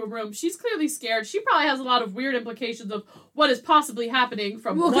taking her into a room. She's clearly scared. She probably has a lot of weird implications of what is possibly happening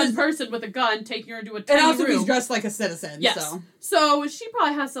from one person with a gun taking her into a tiny And also, room. he's dressed like a citizen. Yes. So she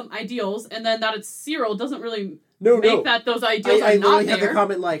probably has some ideals, and then that it's Cyril doesn't really No, make that those ideals I are not literally have the there.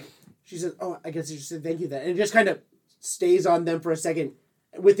 comment she said, oh, I guess you said thank you then. And it just kind of stays on them for a second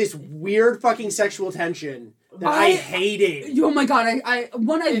with this weird fucking sexual tension that I hated. Oh my god, I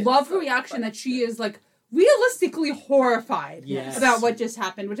love her reaction that she is realistically horrified Yes. about what just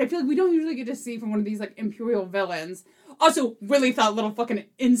happened, which I feel we don't usually get to see from one of these Imperial villains. Also, really thought little fucking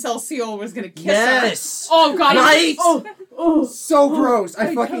incel seal was gonna kiss her. Yes! Oh god, Right? oh. So gross.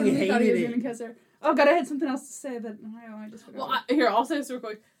 I fucking totally thought he hated was it. gonna kiss her. Oh god, I had something else to say, but I just forgot. Well, here, I'll say this real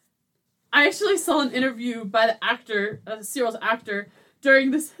quick. I actually saw an interview by the actor, Cyril's actor,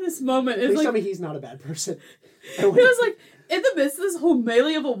 during this moment. It's Please tell me he's not a bad person. he was in the midst of this whole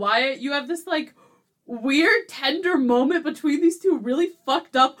melee of a Wyatt, you have this, like, weird, tender moment between these two really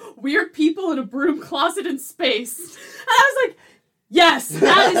fucked up, weird people in a broom closet in space. And I was like, yes,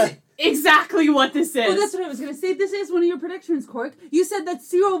 that is exactly what this is. Well, that's what I was going to say. This is one of your predictions, Cork. You said that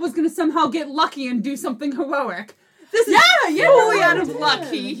Cyril was going to somehow get lucky and do something heroic. This is fully out of luck.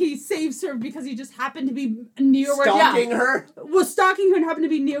 He saves her because he just happened to be near where Stalking her? Was stalking her and happened to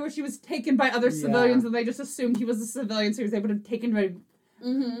be near where she was taken by other civilians, and they just assumed he was a civilian, so he was able to take him by...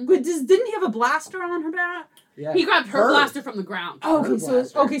 Mm-hmm. But didn't he have a blaster on her back? Yeah. He grabbed her blaster from the ground. Oh, Her blaster.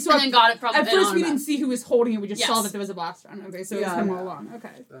 so And then got it from at the first we back. didn't see who was holding it. We just Yes. saw that there was a blaster on. Okay, so it was him all along. Okay,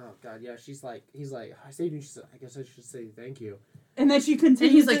 Oh god, yeah. He's like, I saved you. She's like, I guess I should say thank you. and then she And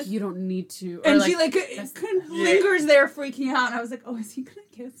continues. he's like, you don't need to. Or and like, she like lingers there, freaking out. And I was like, oh, is he gonna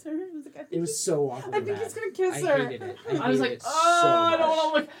kiss her? I was like, I think It was so awkward. I think bad. he's gonna kiss I her. hated it. I was like, hated it oh, so I don't much.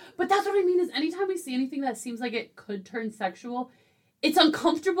 want to look. But that's what I mean is anytime we see anything that seems like it could turn sexual, it's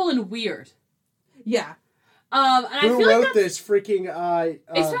uncomfortable and weird. Yeah. And I Who feel like wrote this freaking?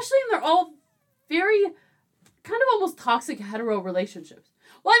 especially when they're all very kind of almost toxic hetero relationships.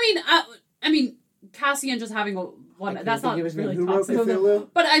 Well, I mean, Cassian just having one. I That's can't not think of his name. really Who wrote toxic. Cthulhu?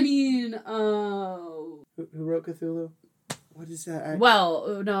 But I mean, Who wrote Cthulhu? What is that?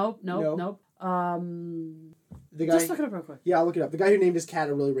 well, no. No. The guy. Just look it up real quick. Yeah, I'll look it up. The guy who named his cat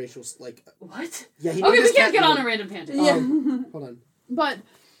a really racial, like. What? Yeah, he Okay, named we his can't cat get on really- a random tangent. Yeah. Hold on. But,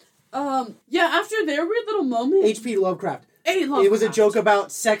 yeah, after their weird little moment, H.P. Lovecraft. It was a joke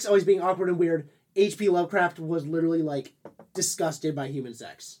about sex always being awkward and weird. H.P. Lovecraft was literally, like, disgusted by human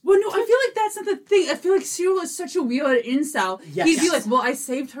sex. Well, no, I feel like that's not the thing. I feel like Cyril is such a weird incel. Yes. He'd be like, well, I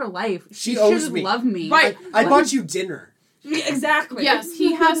saved her life. She should owes have me. loved me. Right. I bought you dinner. Yeah, exactly. Yes,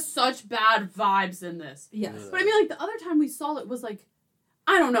 he has such bad vibes in this. Yes. But I mean, like, the other time we saw it was like,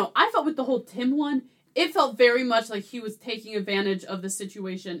 I don't know. I felt with the whole Tim one, it felt very much like he was taking advantage of the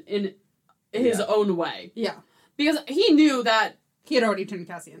situation in his own way. Yeah. Because he knew that, He had already turned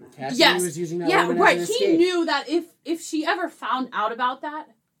Cassie in that. Cassidy yes, was using that yeah, woman right. as an He escape. knew that if she ever found out about that,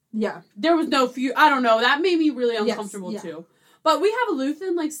 Yeah. there was no few. I don't know. That made me really uncomfortable yeah. too. But we have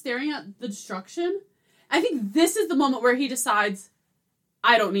Luthen like staring at the destruction. I think this is the moment where he decides,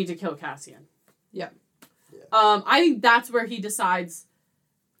 I don't need to kill Cassian. Yeah. I think that's where he decides.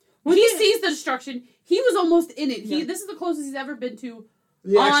 When he sees the destruction, he was almost in it. Yeah. This is the closest he's ever been to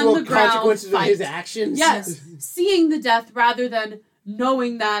The on actual the ground consequences of his fight. actions. Yes, seeing the death rather than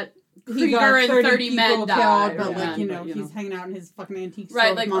knowing that Krieger and 30 men people died. killed, but Yeah, like, you know, but, he's hanging out in his fucking antique store. right,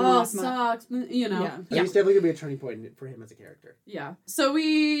 with like, Mon oh, Mothma. sucks, you know. Yeah. I think it's definitely going to be a turning point for him as a character. Yeah. So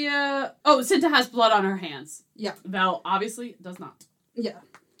we, Cinta has blood on her hands. Yeah. Val obviously does not. Yeah.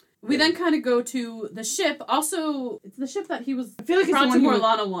 We then kind of go to the ship. Also, it's the ship that he was I feel like it's the brought one to he was-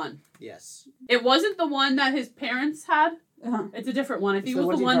 Morlana 1. Yes. It wasn't the one that his parents had. Uh-huh. It's a different one. I think It's it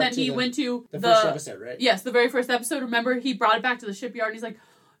was the one that he to went to The first episode, right? Yes, the very first episode. Remember, he brought it back to the shipyard and he's like,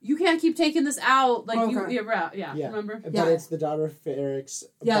 you can't keep taking this out. Like, Okay. Yeah. remember? But Yeah. it's the daughter of Ferrix,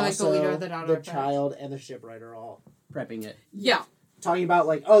 Yeah, like the Basso, leader of the daughter of Ferrix. child, and the shipwright all prepping it. Yeah. Talking about,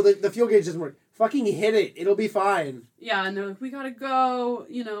 like, oh, the fuel gauge doesn't work. Fucking hit it. It'll be fine. Yeah, and they're like, we gotta go,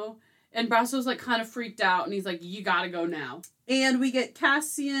 you know. And Brasso's like kind of freaked out and he's like, you gotta go now. And we get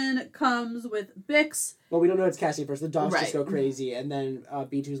Cassian comes with Bix. Well, we don't know it's Cassie first. The dogs just Right. go crazy, and then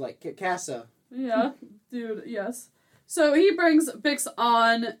B2's like, Cassa. Yeah, dude, yes. So he brings Bix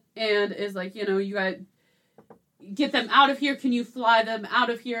on and is like, you know, you gotta get them out of here. Can you fly them out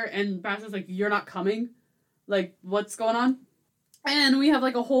of here? And Brasso's like, you're not coming? Like, what's going on? And we have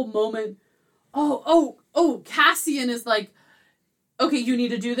like a whole moment. Oh, Cassian is like, okay, you need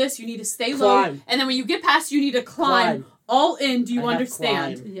to do this. You need to stay low. Climb. And then when you get past, you need to climb. All in. Do you I have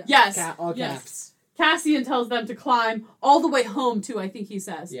understand? climb. Yeah. Yes. All yes. caps. Cassian tells them to climb all the way home, too, I think he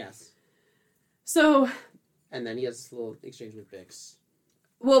says. Yes. So, And then he has this little exchange with Bix.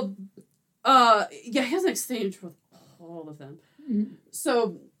 well, yeah, he has an exchange with all of them. Mhm.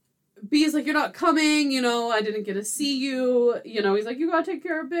 So, B is like, you're not coming, you know, I didn't get to see you. You know, he's like, you gotta take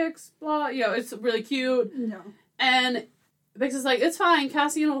care of Bix, blah. You know, it's really cute. No. And Bix is like, it's fine,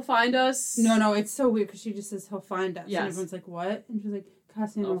 Cassian will find us. No, it's so weird because she just says he'll find us. Yes. And everyone's like, what? And she's like,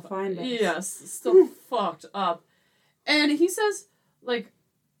 Cassian will find us. Yes, still fucked up. And he says, like,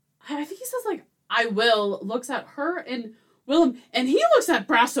 I think he says, like, I will, looks at her and Willem, and he looks at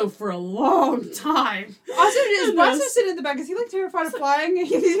Brasso for a long time. Also, is And Brasso this- sitting in the back? Is he like terrified of flying?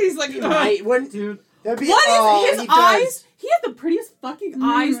 He's like, Right? When, Dude. that'd be, What is his he does. eyes? He has the prettiest fucking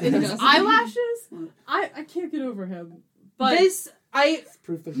eyes and he his does. eyelashes. I can't get over him. But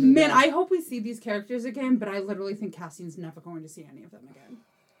Proof of Man, I hope we see these characters again, but I literally think Cassian's never going to see any of them again.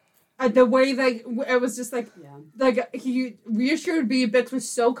 The way, like, it was just like, Yeah. like, he reassured me. Bix was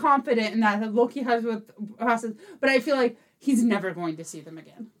so confident in that look he has with Brasso, but I feel like he's never going to see them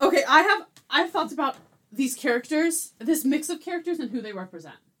again. Okay, I have thoughts about these characters, this mix of characters and who they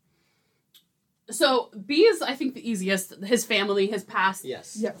represent. So B is, I think, the easiest. His family, his past.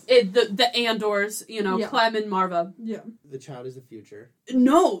 Yes. Yes. The Andors, Yeah. Clem and Marva. Yeah. The child is the future.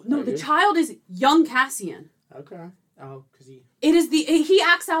 No, the Really? child is young Cassian. Okay. Oh, because he... It is he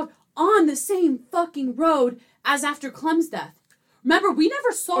acts out on the same fucking road as after Clem's death. Remember, we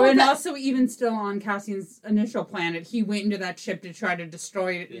never saw And that. also, even still on Cassian's initial planet, he went into that ship to try to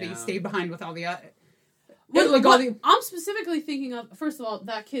destroy it. Yeah. He stayed behind with all the other... I'm specifically thinking of, first of all,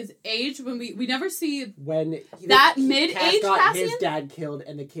 that kid's age, when we never see... When... That Cass mid-age got Cassian? his dad killed,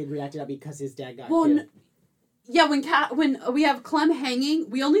 and the kid reacted out because his dad got Well, killed. Yeah, when we have Clem hanging,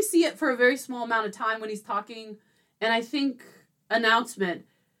 we only see it for a very small amount of time when he's talking, and I think announcement.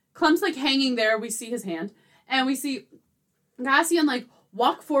 Clem's like hanging there, we see his hand, and we see Cassian like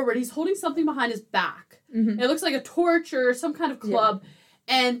walk forward. He's holding something behind his back. Mhm. It looks like a torch or some kind of club,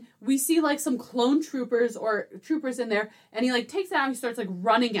 and we see like some clone troopers or troopers in there, and he like takes it out and he starts like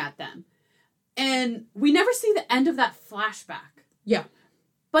running at them. And we never see the end of that flashback. Yeah.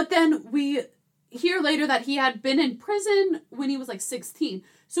 But then we hear later that he had been in prison when he was like 16.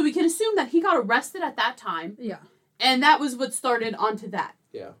 So we can assume that he got arrested at that time. Yeah. And that was what started onto that.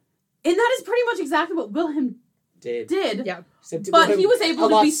 Yeah. And that is pretty much exactly what Wilhelm did. Yeah. Except But he was able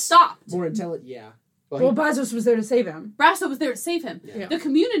to be stopped. More intelligent, yeah. Well, Brazos was there to save him. Brasso was there to save him. Yeah. The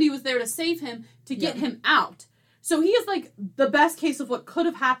community was there to save him, to get him out. So he is like the best case of what could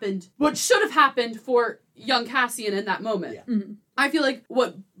have happened, what should have happened for young Cassian in that moment. Yeah. Mhm. I feel like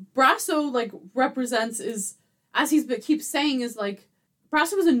what Brasso like represents is, as he keeps saying, is like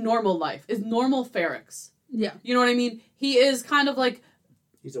Brasso is a normal life, is normal Ferrix. Yeah. You know what I mean? He is kind of like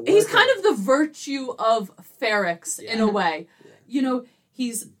He's a he's worker. kind of the virtue of Ferrix in Yeah. a way. Yeah. You know,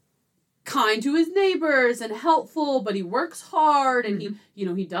 he's kind to his neighbors and helpful, but he works hard and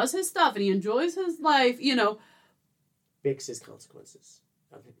he does his stuff and he enjoys his life, Bix's consequences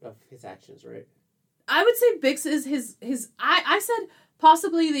of his actions, right? I would say Bix is his I said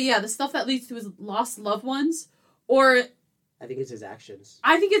possibly the stuff that leads to his lost loved ones, or I think it's his actions.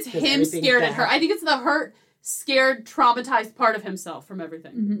 I think it's 'Cause him everything scared that at her. I think it's the hurt, scared, traumatized part of himself from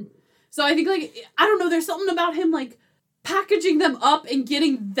everything. Mm-hmm. So I think I don't know, there's something about him like packaging them up and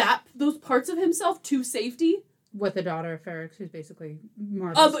getting those parts of himself to safety. With the daughter of Ferrix, who's basically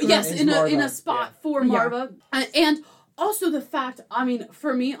Marva's But yes, It's in Marva, a spot for Yeah. Marva. And also the fact, I mean,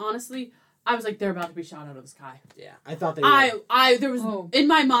 for me, honestly, I was like, they're about to be shot out of the sky. Yeah, I thought they were. There was, Oh. in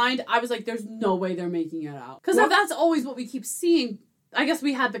my mind, I was like, there's no way they're making it out. Because Well- that's always what we keep seeing. I guess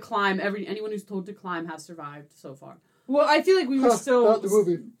we had the climb. Anyone who's told to climb has survived so far. Well, I feel like we were still... the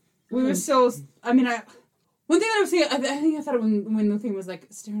movie. We were still... I mean, one thing that I was thinking... I think I thought when the thing was, like,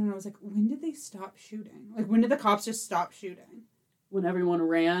 staring, I was like, when did they stop shooting? Like, when did the cops just stop shooting? When everyone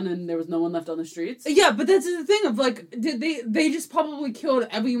ran and there was no one left on the streets. Yeah, but that's the thing of, like, did they just probably killed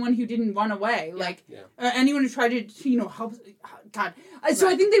everyone who didn't run away. Yeah. Like, Yeah. anyone who tried to, help... God. So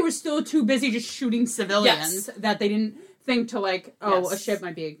I Right. think they were still too busy just shooting civilians that they didn't think to, like, a Yes. ship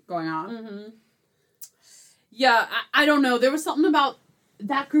might be going on. Mm-hmm. Yeah, I don't know. There was something about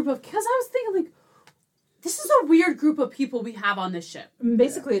that group of... Because I was thinking, like, this is a weird group of people we have on this ship. I mean,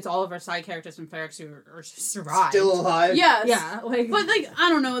 basically, it's all of our side characters from Ferrix who are survived. Still alive. Yes. Yeah, like... But, like, I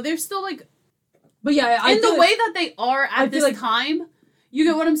don't know. They're still, like... But yeah, I in the feel way that they are I at feel this like- time, you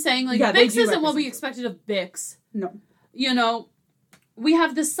get what I'm saying? Like, Yeah, they Bix do isn't what we represent expected of Bix. No. You know, we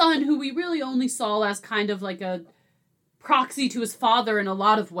have the son who we really only saw as kind of like a proxy to his father in a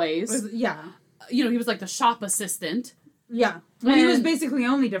lot of ways. Yeah. You know, he was like the shop assistant. Yeah. Well, he was And- basically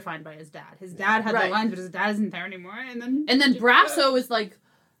only defined by his dad. His dad had Right. the lines, but his dad isn't there anymore. And And then Brasso is like,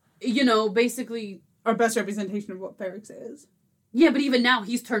 you know, basically... our best representation of what Ferrix is. Yeah, but even now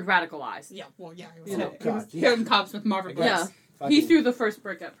he's turned radicalized. Yeah, well, yeah. He was, Oh, he was God, yeah. killing cops with Marva I guess. Brooks. Fucking- He threw the first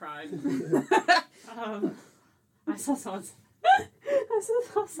brick at Pride. I saw someone... I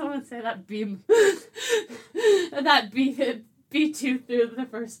saw someone say that B2 threw the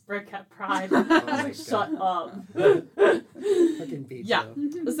first brick at Pride. I was my like, shut up. Fucking beat Yeah.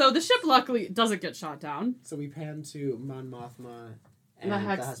 you. So the ship luckily doesn't get shot down. So we pan to Mon Mothma and The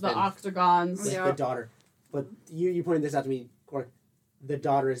Hex, the husband Octagons. with the daughter. But you pointed this out to me, Cork. The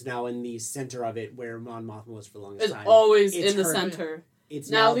daughter is now in the center of it, where Mon Mothma was for the longest Is time. always It's in the her. center. It's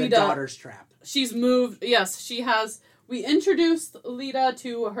Now now the Lita- daughter's trap. She's moved. Yes, she has. We introduced Lita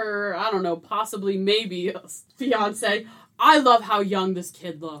to her, I don't know, possibly, maybe, fiance. I love how young this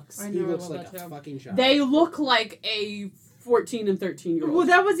kid looks. I He know, I looks love like that a too. fucking child. They look like a 14 and 13-year-olds. Well,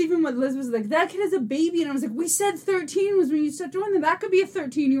 that was even what Liz was like, that kid is a baby. And I was like, we said 13 was when you start doing that. That could be a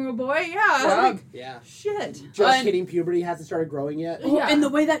 13-year-old boy. Yeah. Yeah. Shit. Just hitting puberty, hasn't started growing yet. Yeah. And the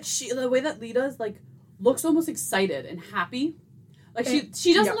way that Lita is like, looks almost excited and happy. Like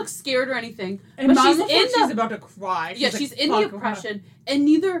she doesn't look scared or anything. And but she's about to cry. She's in the oppression, and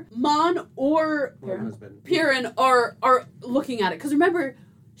neither Mon or Piran are looking at it. Because remember,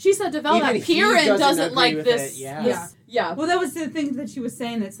 she said to Vel that Piran doesn't like this. Yeah. Well, that was the thing that she was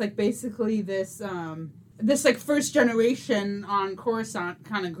saying. It's like basically this this like first generation on Coruscant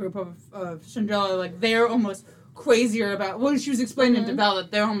kind of group of Chandrila, like they're almost crazier about. Well, she was explaining to Vel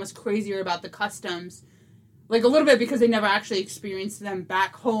that they're almost crazier about the customs. Like, a little bit because they never actually experienced them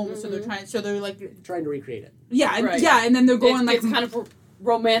back home, so they're trying to recreate it. Yeah, and then they're going, it's kind of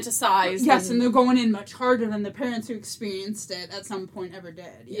romanticized. Yes, and they're going in much harder than the parents who experienced it at some point ever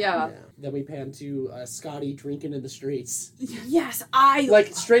did. Yeah. Then we pan to Scotty drinking in the streets. Yes,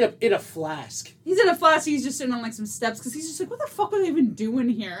 Like, straight up in a flask. He's in a flask, he's just sitting on, like, some steps, because he's just like, what the fuck are they even doing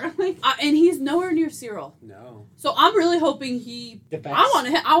here? Like, and he's nowhere near Cyril. No. So I'm really hoping he... Defects.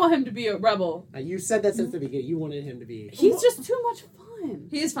 I want him to be a rebel. You said that since the beginning. You wanted him to be... He's just too much fun.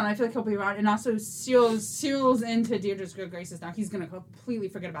 He is fun. I feel like he'll be around. And also, Cyril's into Deirdre's good graces now. He's going to completely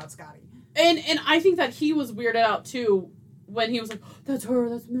forget about Scotty. And I think that he was weirded out, too, when he was like, that's her,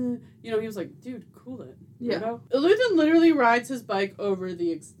 that's me. You know, he was like, dude, cool it. Yeah. You know? Luthen literally rides his bike over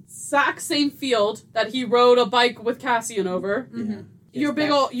the exact same field that he rode a bike with Cassian over. Mm-hmm. Your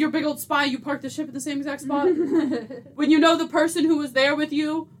big old spy, you parked the ship at the same exact spot. When you know the person who was there with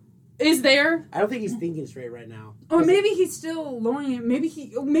you is there. I don't think he's thinking straight right now. Or maybe he's still lowering it.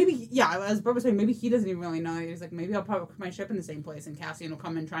 Maybe, as Bert was saying, maybe he doesn't even really know. He's like, maybe I'll park my ship in the same place and Cassian will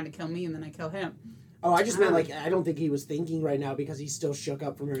come in trying to kill me and then I kill him. Oh, I just meant, like, I don't think he was thinking right now because he's still shook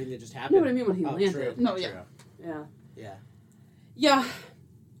up from everything that just happened. No, but I mean when he landed. True. No, True. yeah. Yeah. Yeah.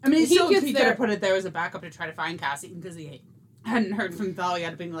 I mean, he could there. have put it there as a backup to try to find Cassian because he hadn't heard from Vel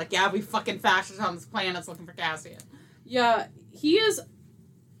yet, being like, yeah, we fucking fascists on this planet looking for Cassian. Yeah, he is...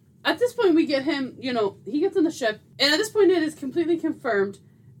 At this point, we get him, you know, he gets in the ship, and at this point it is completely confirmed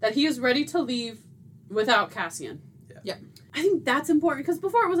that he is ready to leave without Cassian. Yeah. I think that's important, because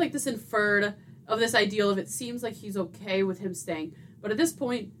before it was like this inferred of this ideal of it seems like he's okay with him staying. But at this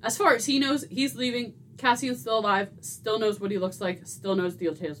point, as far as he knows, he's leaving. Cassian's still alive, still knows what he looks like, still knows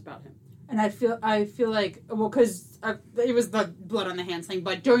details about him. And I feel like, well, because it was the blood on the hands thing,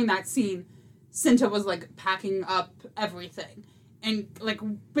 but during that scene, Cinta was, like, packing up everything. And, like,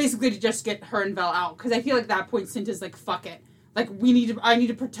 basically to just get her and Vel out. Because I feel like at that point, Cinta's like, fuck it. Like, I need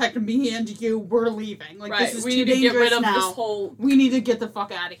to protect me and you. We're leaving. Like, right. This is we too need to dangerous get rid of now. this whole... We need to get the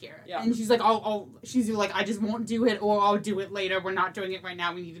fuck out of here. Yeah. And she's like, she's like, I just won't do it, or I'll do it later. We're not doing it right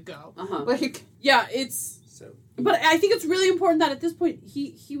now. We need to go. Uh-huh. Like, yeah, it's... So. But I think it's really important that at this point,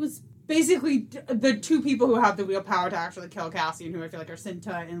 he was... Basically, the two people who have the real power to actually kill Cassian, who I feel like are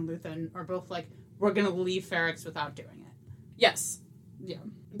Cinta and Luthen, are both like, we're gonna leave Ferrix without doing it. Yes. Yeah.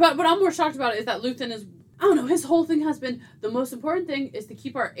 But what I'm more shocked about is that Luthen is... I don't know, his whole thing has been, the most important thing is to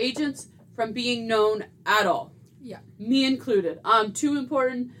keep our agents from being known at all. Yeah. Me included. I'm too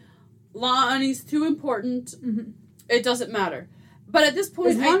important. Lonnie's too important. Mm-hmm. It doesn't matter. But at this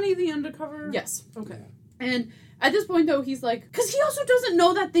point... Is Lonnie the undercover? Yes. Okay. And at this point, though, he's like... Because he also doesn't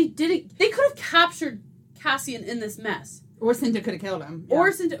know that they didn't... They could have captured Cassian in this mess. Or Cinta could have killed him. Yeah.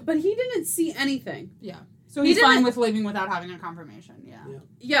 Or Cinta... But he didn't see anything. Yeah. So he's fine with leaving without having a confirmation.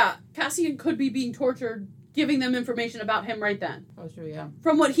 Yeah. Cassian could be being tortured, giving them information about him right then. Oh, sure, yeah.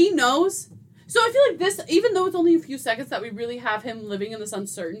 From what he knows. So I feel like this, even though it's only a few seconds that we really have him living in this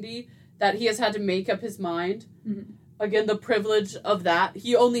uncertainty, that he has had to make up his mind. Mm-hmm. Again, the privilege of that.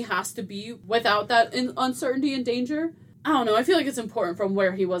 He only has to be without that uncertainty and danger. I don't know. I feel like it's important from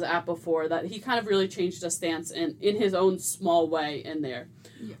where he was at before that he kind of really changed his stance in his own small way in there.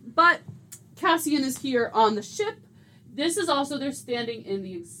 Yeah. But Cassian is here on the ship. This is also, they're standing in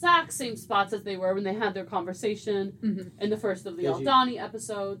the exact same spots as they were when they had their conversation in the first of the Aldhani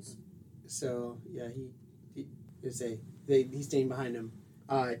episodes. So, yeah, he's staying behind him.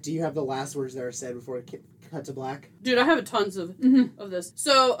 Do you have the last words that are said before it cut to black? Dude, I have tons of this.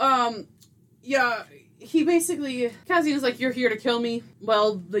 So, yeah, he basically, Cassian is like, you're here to kill me.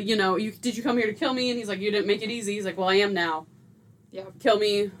 Well, did you come here to kill me? And he's like, you didn't make it easy. He's like, well, I am now. Yeah. Kill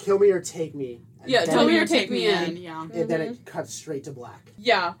me. Kill me or take me. Yeah, tell me or take me in. Yeah. And then it cuts straight to black.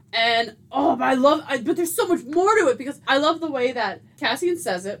 Yeah, and but there's so much more to it because I love the way that Cassian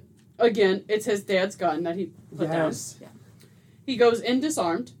says it. Again, it's his dad's gun that he put down. Yeah. He goes in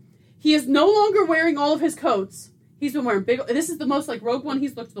disarmed. He is no longer wearing all of his coats. He's been wearing this is the most like Rogue One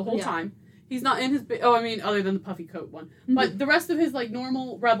he's looked the whole time. He's not in his... other than the puffy coat one. Mm-hmm. But the rest of his, like,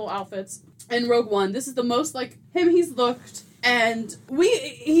 normal Rebel outfits in Rogue One, this is the most like him he's looked. And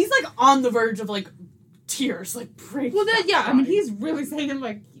he's, like, on the verge of, like, tears. Like, breaking. Well, I mean, he's really saying,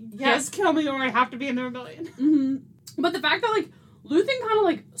 like, Yes. kill me or I have to be in the rebellion. Mm-hmm. But the fact that, like, Luthen kind of,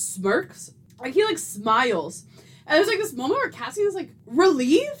 like, smirks. Like, he, like, smiles. And there's, like, this moment where Cassian is, like,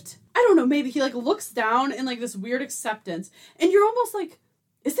 relieved? I don't know, maybe he, like, looks down in, like, this weird acceptance. And you're almost like,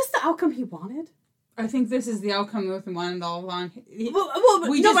 is this the outcome he wanted? I think this is the outcome Luthen wanted all along. But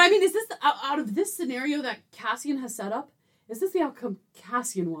I mean, is this, out of this scenario that Cassian has set up, is this the outcome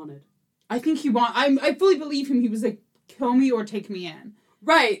Cassian wanted? I think I fully believe him. He was like, kill me or take me in.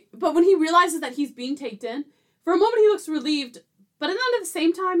 Right, but when he realizes that he's being taken in, for a moment he looks relieved, but then at the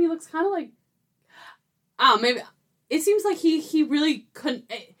same time he looks kind of like, maybe, it seems like he really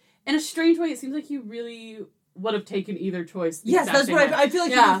couldn't, in a strange way, it seems like he really would have taken either choice. Yes, that's what I feel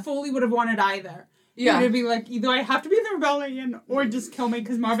like he fully would have wanted either. Yeah. It would be like, either I have to be in the rebellion or just kill me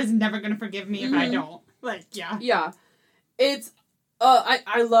because Marv is never going to forgive me if I don't. Like, yeah. Yeah. It's,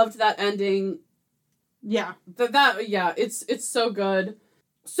 I loved that ending. Yeah. It's so good.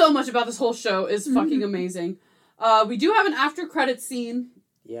 So much about this whole show is fucking amazing. We do have an after credits scene.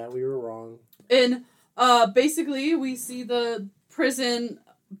 Yeah, we were wrong. Basically, we see the prison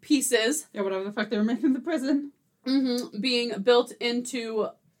pieces. Yeah, whatever the fuck they were making the prison. Being built into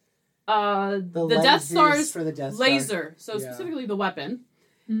the Death Star's for the Death laser. So specifically the weapon.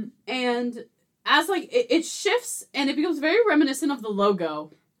 And as like it shifts and it becomes very reminiscent of the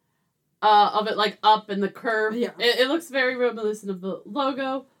logo. Of it like up and the curve. Yeah. It looks very reminiscent of the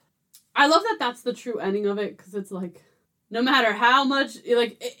logo. I love that that's the true ending of it because it's like no matter how much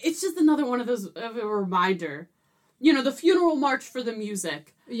like it's just another one of those of a reminder. You know, the funeral march for the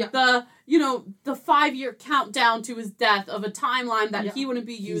music. Yeah. The 5-year countdown to his death of a timeline that he wouldn't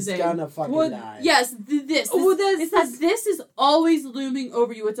be using. He's gonna fucking die. Yes, this is always looming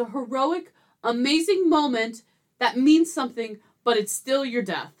over you. It's a heroic, amazing moment that means something, but it's still your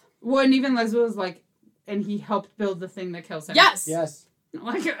death. Well, and even Leslie was like, and he helped build the thing that kills him. Yes.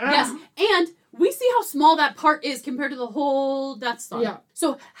 Like, yes. And we see how small that part is compared to the whole Death Star. Yeah.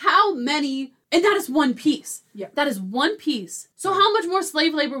 So how many... And that is one piece. Yeah. That is one piece. So how much more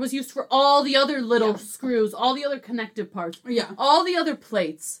slave labor was used for all the other little screws, all the other connective parts, all the other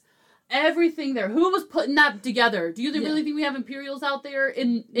plates, everything there? Who was putting that together? Do you really think we have Imperials out there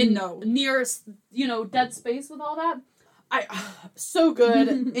in near, dead space with all that? So good.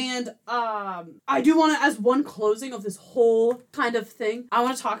 And I do want to, as one closing of this whole kind of thing, I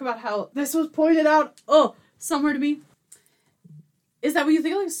want to talk about how this was pointed out, somewhere to me, is that when you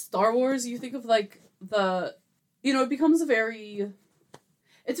think of like Star Wars, you think of like it becomes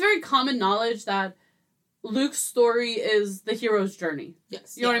it's very common knowledge that Luke's story is the hero's journey.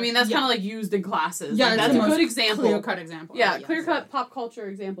 Yes. You know what I mean? That's kind of like used in classes. Yeah, like, that's a good example. Clear-cut example. Yeah, clear-cut pop culture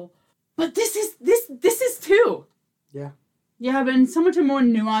example. But this is too. Yeah. Yeah, but in so much a more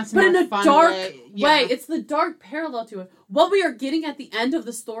nuanced, but in a dark way. It's the dark parallel to it. What we are getting at the end of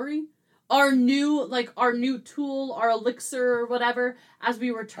the story, our new tool, our elixir, or whatever, as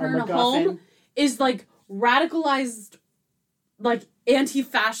we return home, is like radicalized, like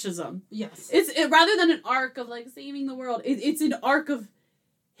anti-fascism. Yes, it's rather than an arc of like saving the world. It's an arc of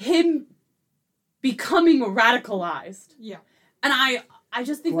him becoming radicalized. Yeah, and I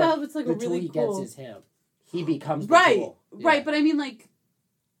just think that was like a really cool. The cool. tool he gets is him. He becomes the tool. Right, but I mean, like,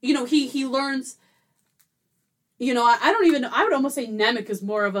 he learns, I would almost say Nemec is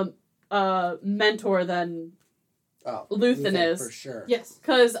more of a mentor than Luthen is. For sure. Yes.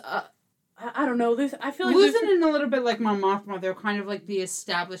 Because, I don't know, I feel like Luthen and a little bit like Mon Mothma, they're kind of like the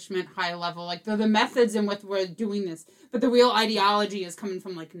establishment high level, like the methods in which we're doing this, but the real ideology is coming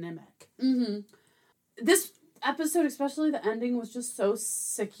from, like, Nemec. Mm-hmm. This episode, especially the ending, was just so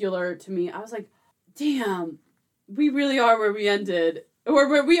secular to me. I was like, damn, we really are where we ended. Or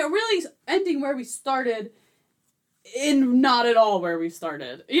where we are really ending where we started in not at all where we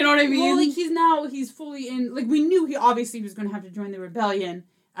started. You know what I mean? Well, like, he's fully in, like, we knew he obviously was going to have to join the rebellion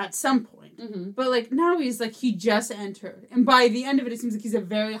at some point. Mm-hmm. But, like, now he's, like, he just entered. And by the end of it, it seems like he's a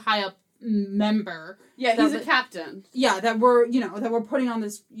very high up member. Yeah, he's a captain. Yeah, that we're putting on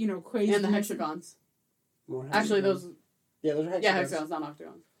this, crazy... And the hexagons. Actually, those... Yeah, those are hexagons. Yeah, hexagons, not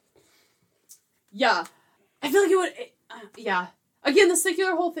octagons. Yeah. I feel like it would... yeah. Again, the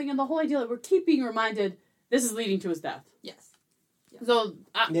secular whole thing and the whole idea that we're keep being reminded this is leading to his death. Yes. Yeah. So...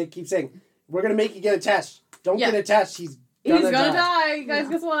 they keep saying, we're going to make you get attached. Don't get attached. He's gonna die. Guys,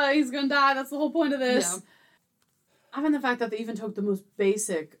 guess what? He's gonna die. That's the whole point of this. Yeah. I find the fact that they even took the most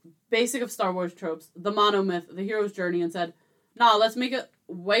basic of Star Wars tropes, the monomyth, the hero's journey, and said, nah, let's make it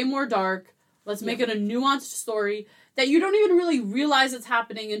way more dark. Let's make it a nuanced story that you don't even really realize it's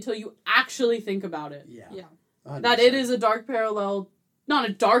happening until you actually think about it. Yeah. 100%. That it is a dark parallel. Not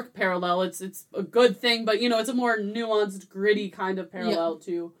a dark parallel, it's a good thing, but, it's a more nuanced, gritty kind of parallel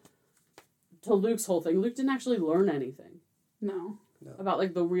to Luke's whole thing. Luke didn't actually learn anything. No.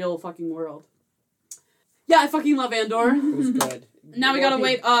 About, the real fucking world. Yeah, I fucking love Andor. It was good. Now we gotta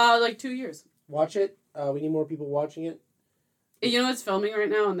wait, 2 years. Watch it. We need more people watching it. It's filming right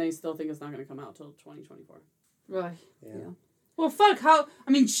now, and they still think it's not gonna come out till 2024. Really? Yeah. Well, fuck,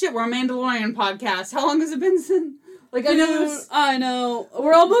 shit, we're a Mandalorian podcast. How long has it been since? I know.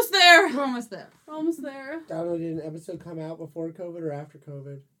 We're almost there. We're almost there. We're almost there. Did an episode come out before COVID or after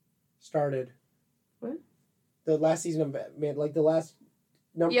COVID started? What? The last season of the last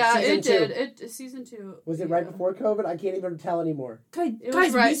number. Yeah, season it 2. did. Season 2. Was it right before COVID? I can't even tell anymore. Guys,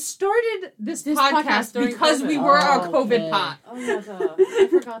 right. we started this podcast podcast during because COVID. we were a Oh, COVID okay. pod. Oh, yeah, I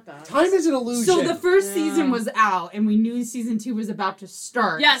forgot that. Time is an illusion. So the first Yeah. season was out, and we knew season 2 was about to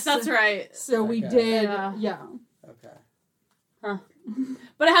start. Yes, that's right. So we Okay. did, Yeah. Okay.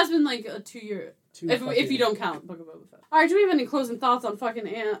 But it has been a 2 year. If you fucking- don't count Book of Boba Fett. Alright, do we have any closing thoughts on fucking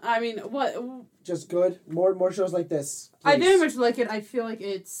what? Just good. More shows like this. I please. very much like it. I feel like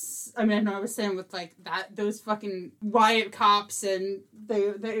it's. I know I was saying with those fucking riot cops, and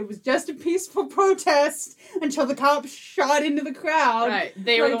it was just a peaceful protest until the cops shot into the crowd. Right,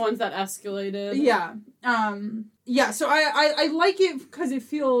 they were the ones that escalated. Yeah. Yeah, so I like it because it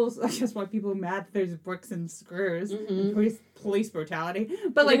feels, I guess why people are mad that there's bricks and screws and police brutality.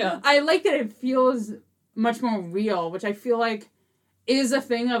 But, I like that it feels much more real, which I feel like is a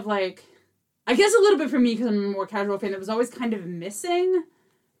thing of, I guess a little bit for me because I'm a more casual fan, that was always kind of missing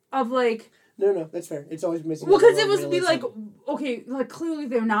of, No, that's fair. It's always missing. well, because it was be realism. okay, clearly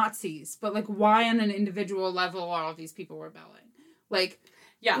they're Nazis, but, why on an individual level are all these people rebelling?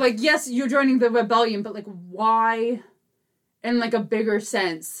 Yeah. Yes, you're joining the rebellion, but, why, in, a bigger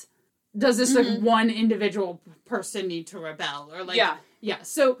sense, does this, one individual person need to rebel? Or, yeah,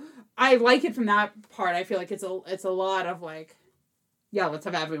 so I like it from that part. I feel like it's a lot of, let's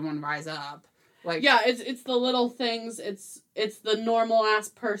have everyone rise up. It's the little things, it's the normal-ass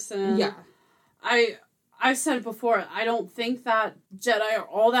person. Yeah. I've said it before, I don't think that Jedi are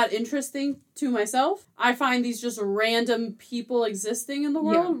all that interesting to myself. I find these just random people existing in the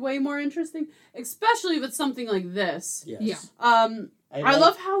world way more interesting, especially if it's something like this. Yes. Yeah. I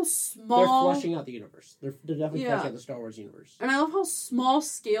love how small... They're flushing out the universe. They're definitely fleshing out the Star Wars universe. And I love how small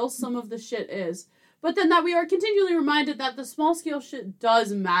scale some of the shit is. But then that we are continually reminded that the small scale shit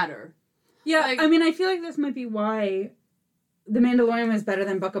does matter. Yeah, I feel like this might be why The Mandalorian was better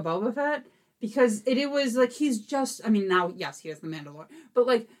than Book of Boba Fett. Because it was, he's just... now, yes, he is the Mandalorian. But,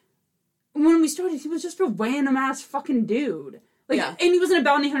 when we started, he was just a random-ass fucking dude. And he wasn't a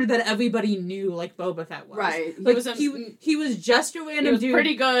bounty hunter that everybody knew, Boba Fett was. Right. He was just a random dude. He was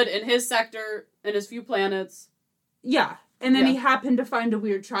pretty good in his sector, in his few planets. Yeah. And then he happened to find a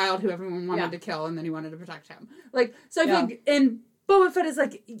weird child who everyone wanted to kill, and then he wanted to protect him. So I feel like... And Boba Fett is,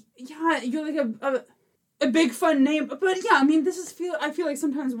 you're, a big fun name, but I feel like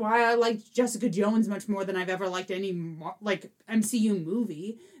sometimes why I like Jessica Jones much more than I've ever liked any MCU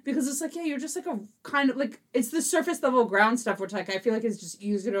movie, because it's you're just a kind of it's the surface level ground stuff which I feel like is just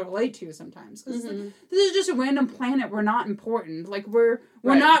easier to relate to sometimes, because this is just a random planet. We're not important, we're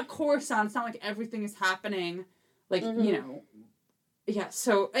not Coruscant. It's not like everything is happening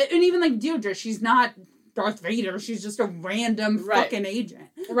so, and even Deirdre, she's not Darth Vader, she's just a random fucking agent,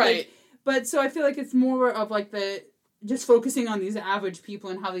 right? But so I feel like it's more of the just focusing on these average people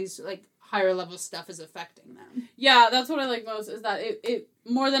and how these higher level stuff is affecting them. Yeah, that's what I like most, is that it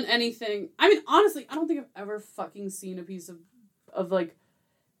more than anything. Honestly, I don't think I've ever fucking seen a piece of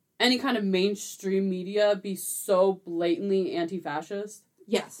any kind of mainstream media be so blatantly anti-fascist.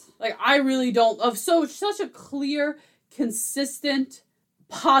 Yes. I really don't, of such a clear, consistent,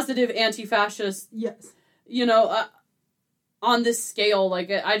 positive anti-fascist. Yes. On this scale,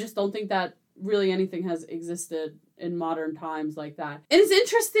 I just don't think that really anything has existed in modern times like that. And it's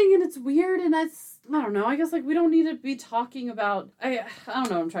interesting and it's weird, and that's, I don't know, I guess we don't need to be talking about, I don't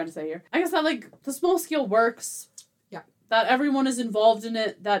know what I'm trying to say here. I guess that the small scale works. Yeah. That everyone is involved in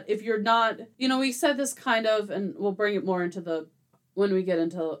it, that if you're not, we said this kind of, and we'll bring it more into when we get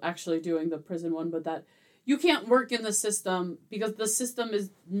into actually doing the prison one, but that you can't work in the system because the system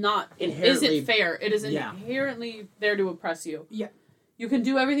is not Inherently isn't fair. It is inherently there to oppress you. Yeah. You can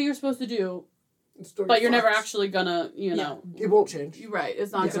do everything you're supposed to do, but you're never actually gonna, know. It won't change. You're right.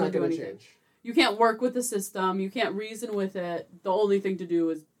 It's not gonna do anything. Change. You can't work with the system. You can't reason with it. The only thing to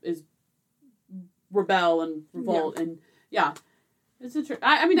do is rebel and revolt and It's interesting.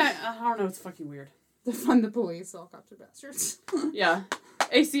 I mean, I don't know. It's fucking weird. Defund the police, all cops are bastards. Yeah.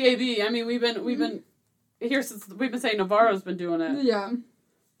 ACAB. I mean, we've been here since we've been saying Navarro's been doing it. Yeah.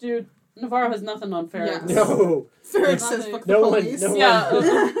 Dude, Navarro has nothing on Ferris. Yeah. No. Ferris Nothing. says fuck No the one- police. no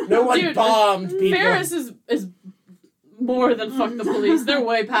Yeah. No one Dude, bombed people. Ferris is more than fuck the police. They're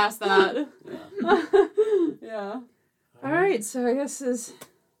way past that. Yeah. Alright, so I guess is...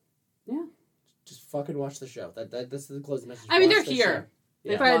 Just fucking watch the show. That's the closing message. I mean, Watch they're the here. show.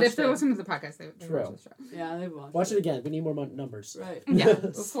 Yeah. But if watched they're it. listening to the podcast, they True. watch the show. Yeah, they watched. Watch it again. We need more numbers. Right. Yeah.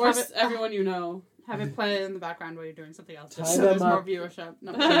 Of course, everyone you know. Have it play in the background while you're doing something else. Tie Just so them there's more up. viewership.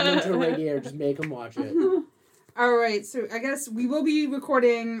 No. Turn them into a radiator. Just make them watch it. Alright, so I guess we will be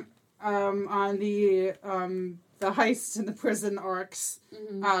recording on the heist and the prison arcs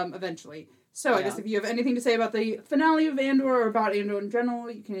eventually. So I guess if you have anything to say about the finale of Andor or about Andor in general,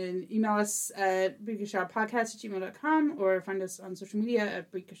 you can email us at BreakashawPodcast@gmail.com or find us on social media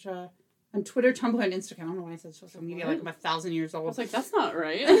at Breakashaw on Twitter, Tumblr, and Instagram. I don't know why I said social media like I'm 1,000 years I old. was like, that's not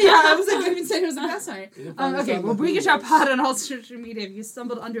right. Yeah, I was like, I even said it was the past night. You can find us Okay, on well, the Breakashaw Hulu. Pod on all social media. If you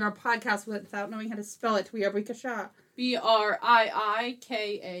stumbled under our podcast without knowing how to spell it, we are Breakashaw.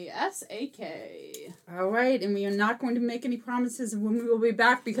 BRIIKASAK. All right, and we are not going to make any promises of when we will be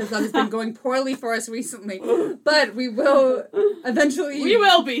back because that has been going poorly for us recently. But we will eventually. We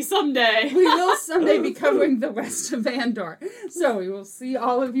will be someday. We will someday be covering the rest of Andor. So we will see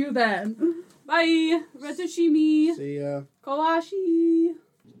all of you then. Bye. Retoshimi. See ya. Kawashi.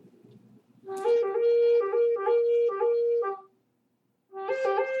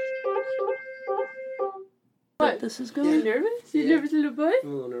 What? This is You good. nervous? You Yeah. nervous, little boy? I'm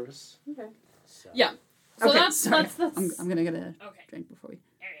a little nervous. Okay. So. Yeah. So Okay, that's sorry. that's. I'm gonna get a Okay. drink before we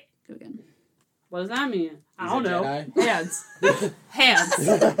go again. What does that mean? I He's don't a know. Jedi. Hands.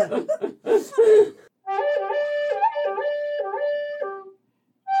 Hands.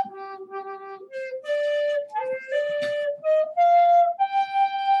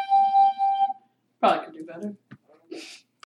 Probably could do better.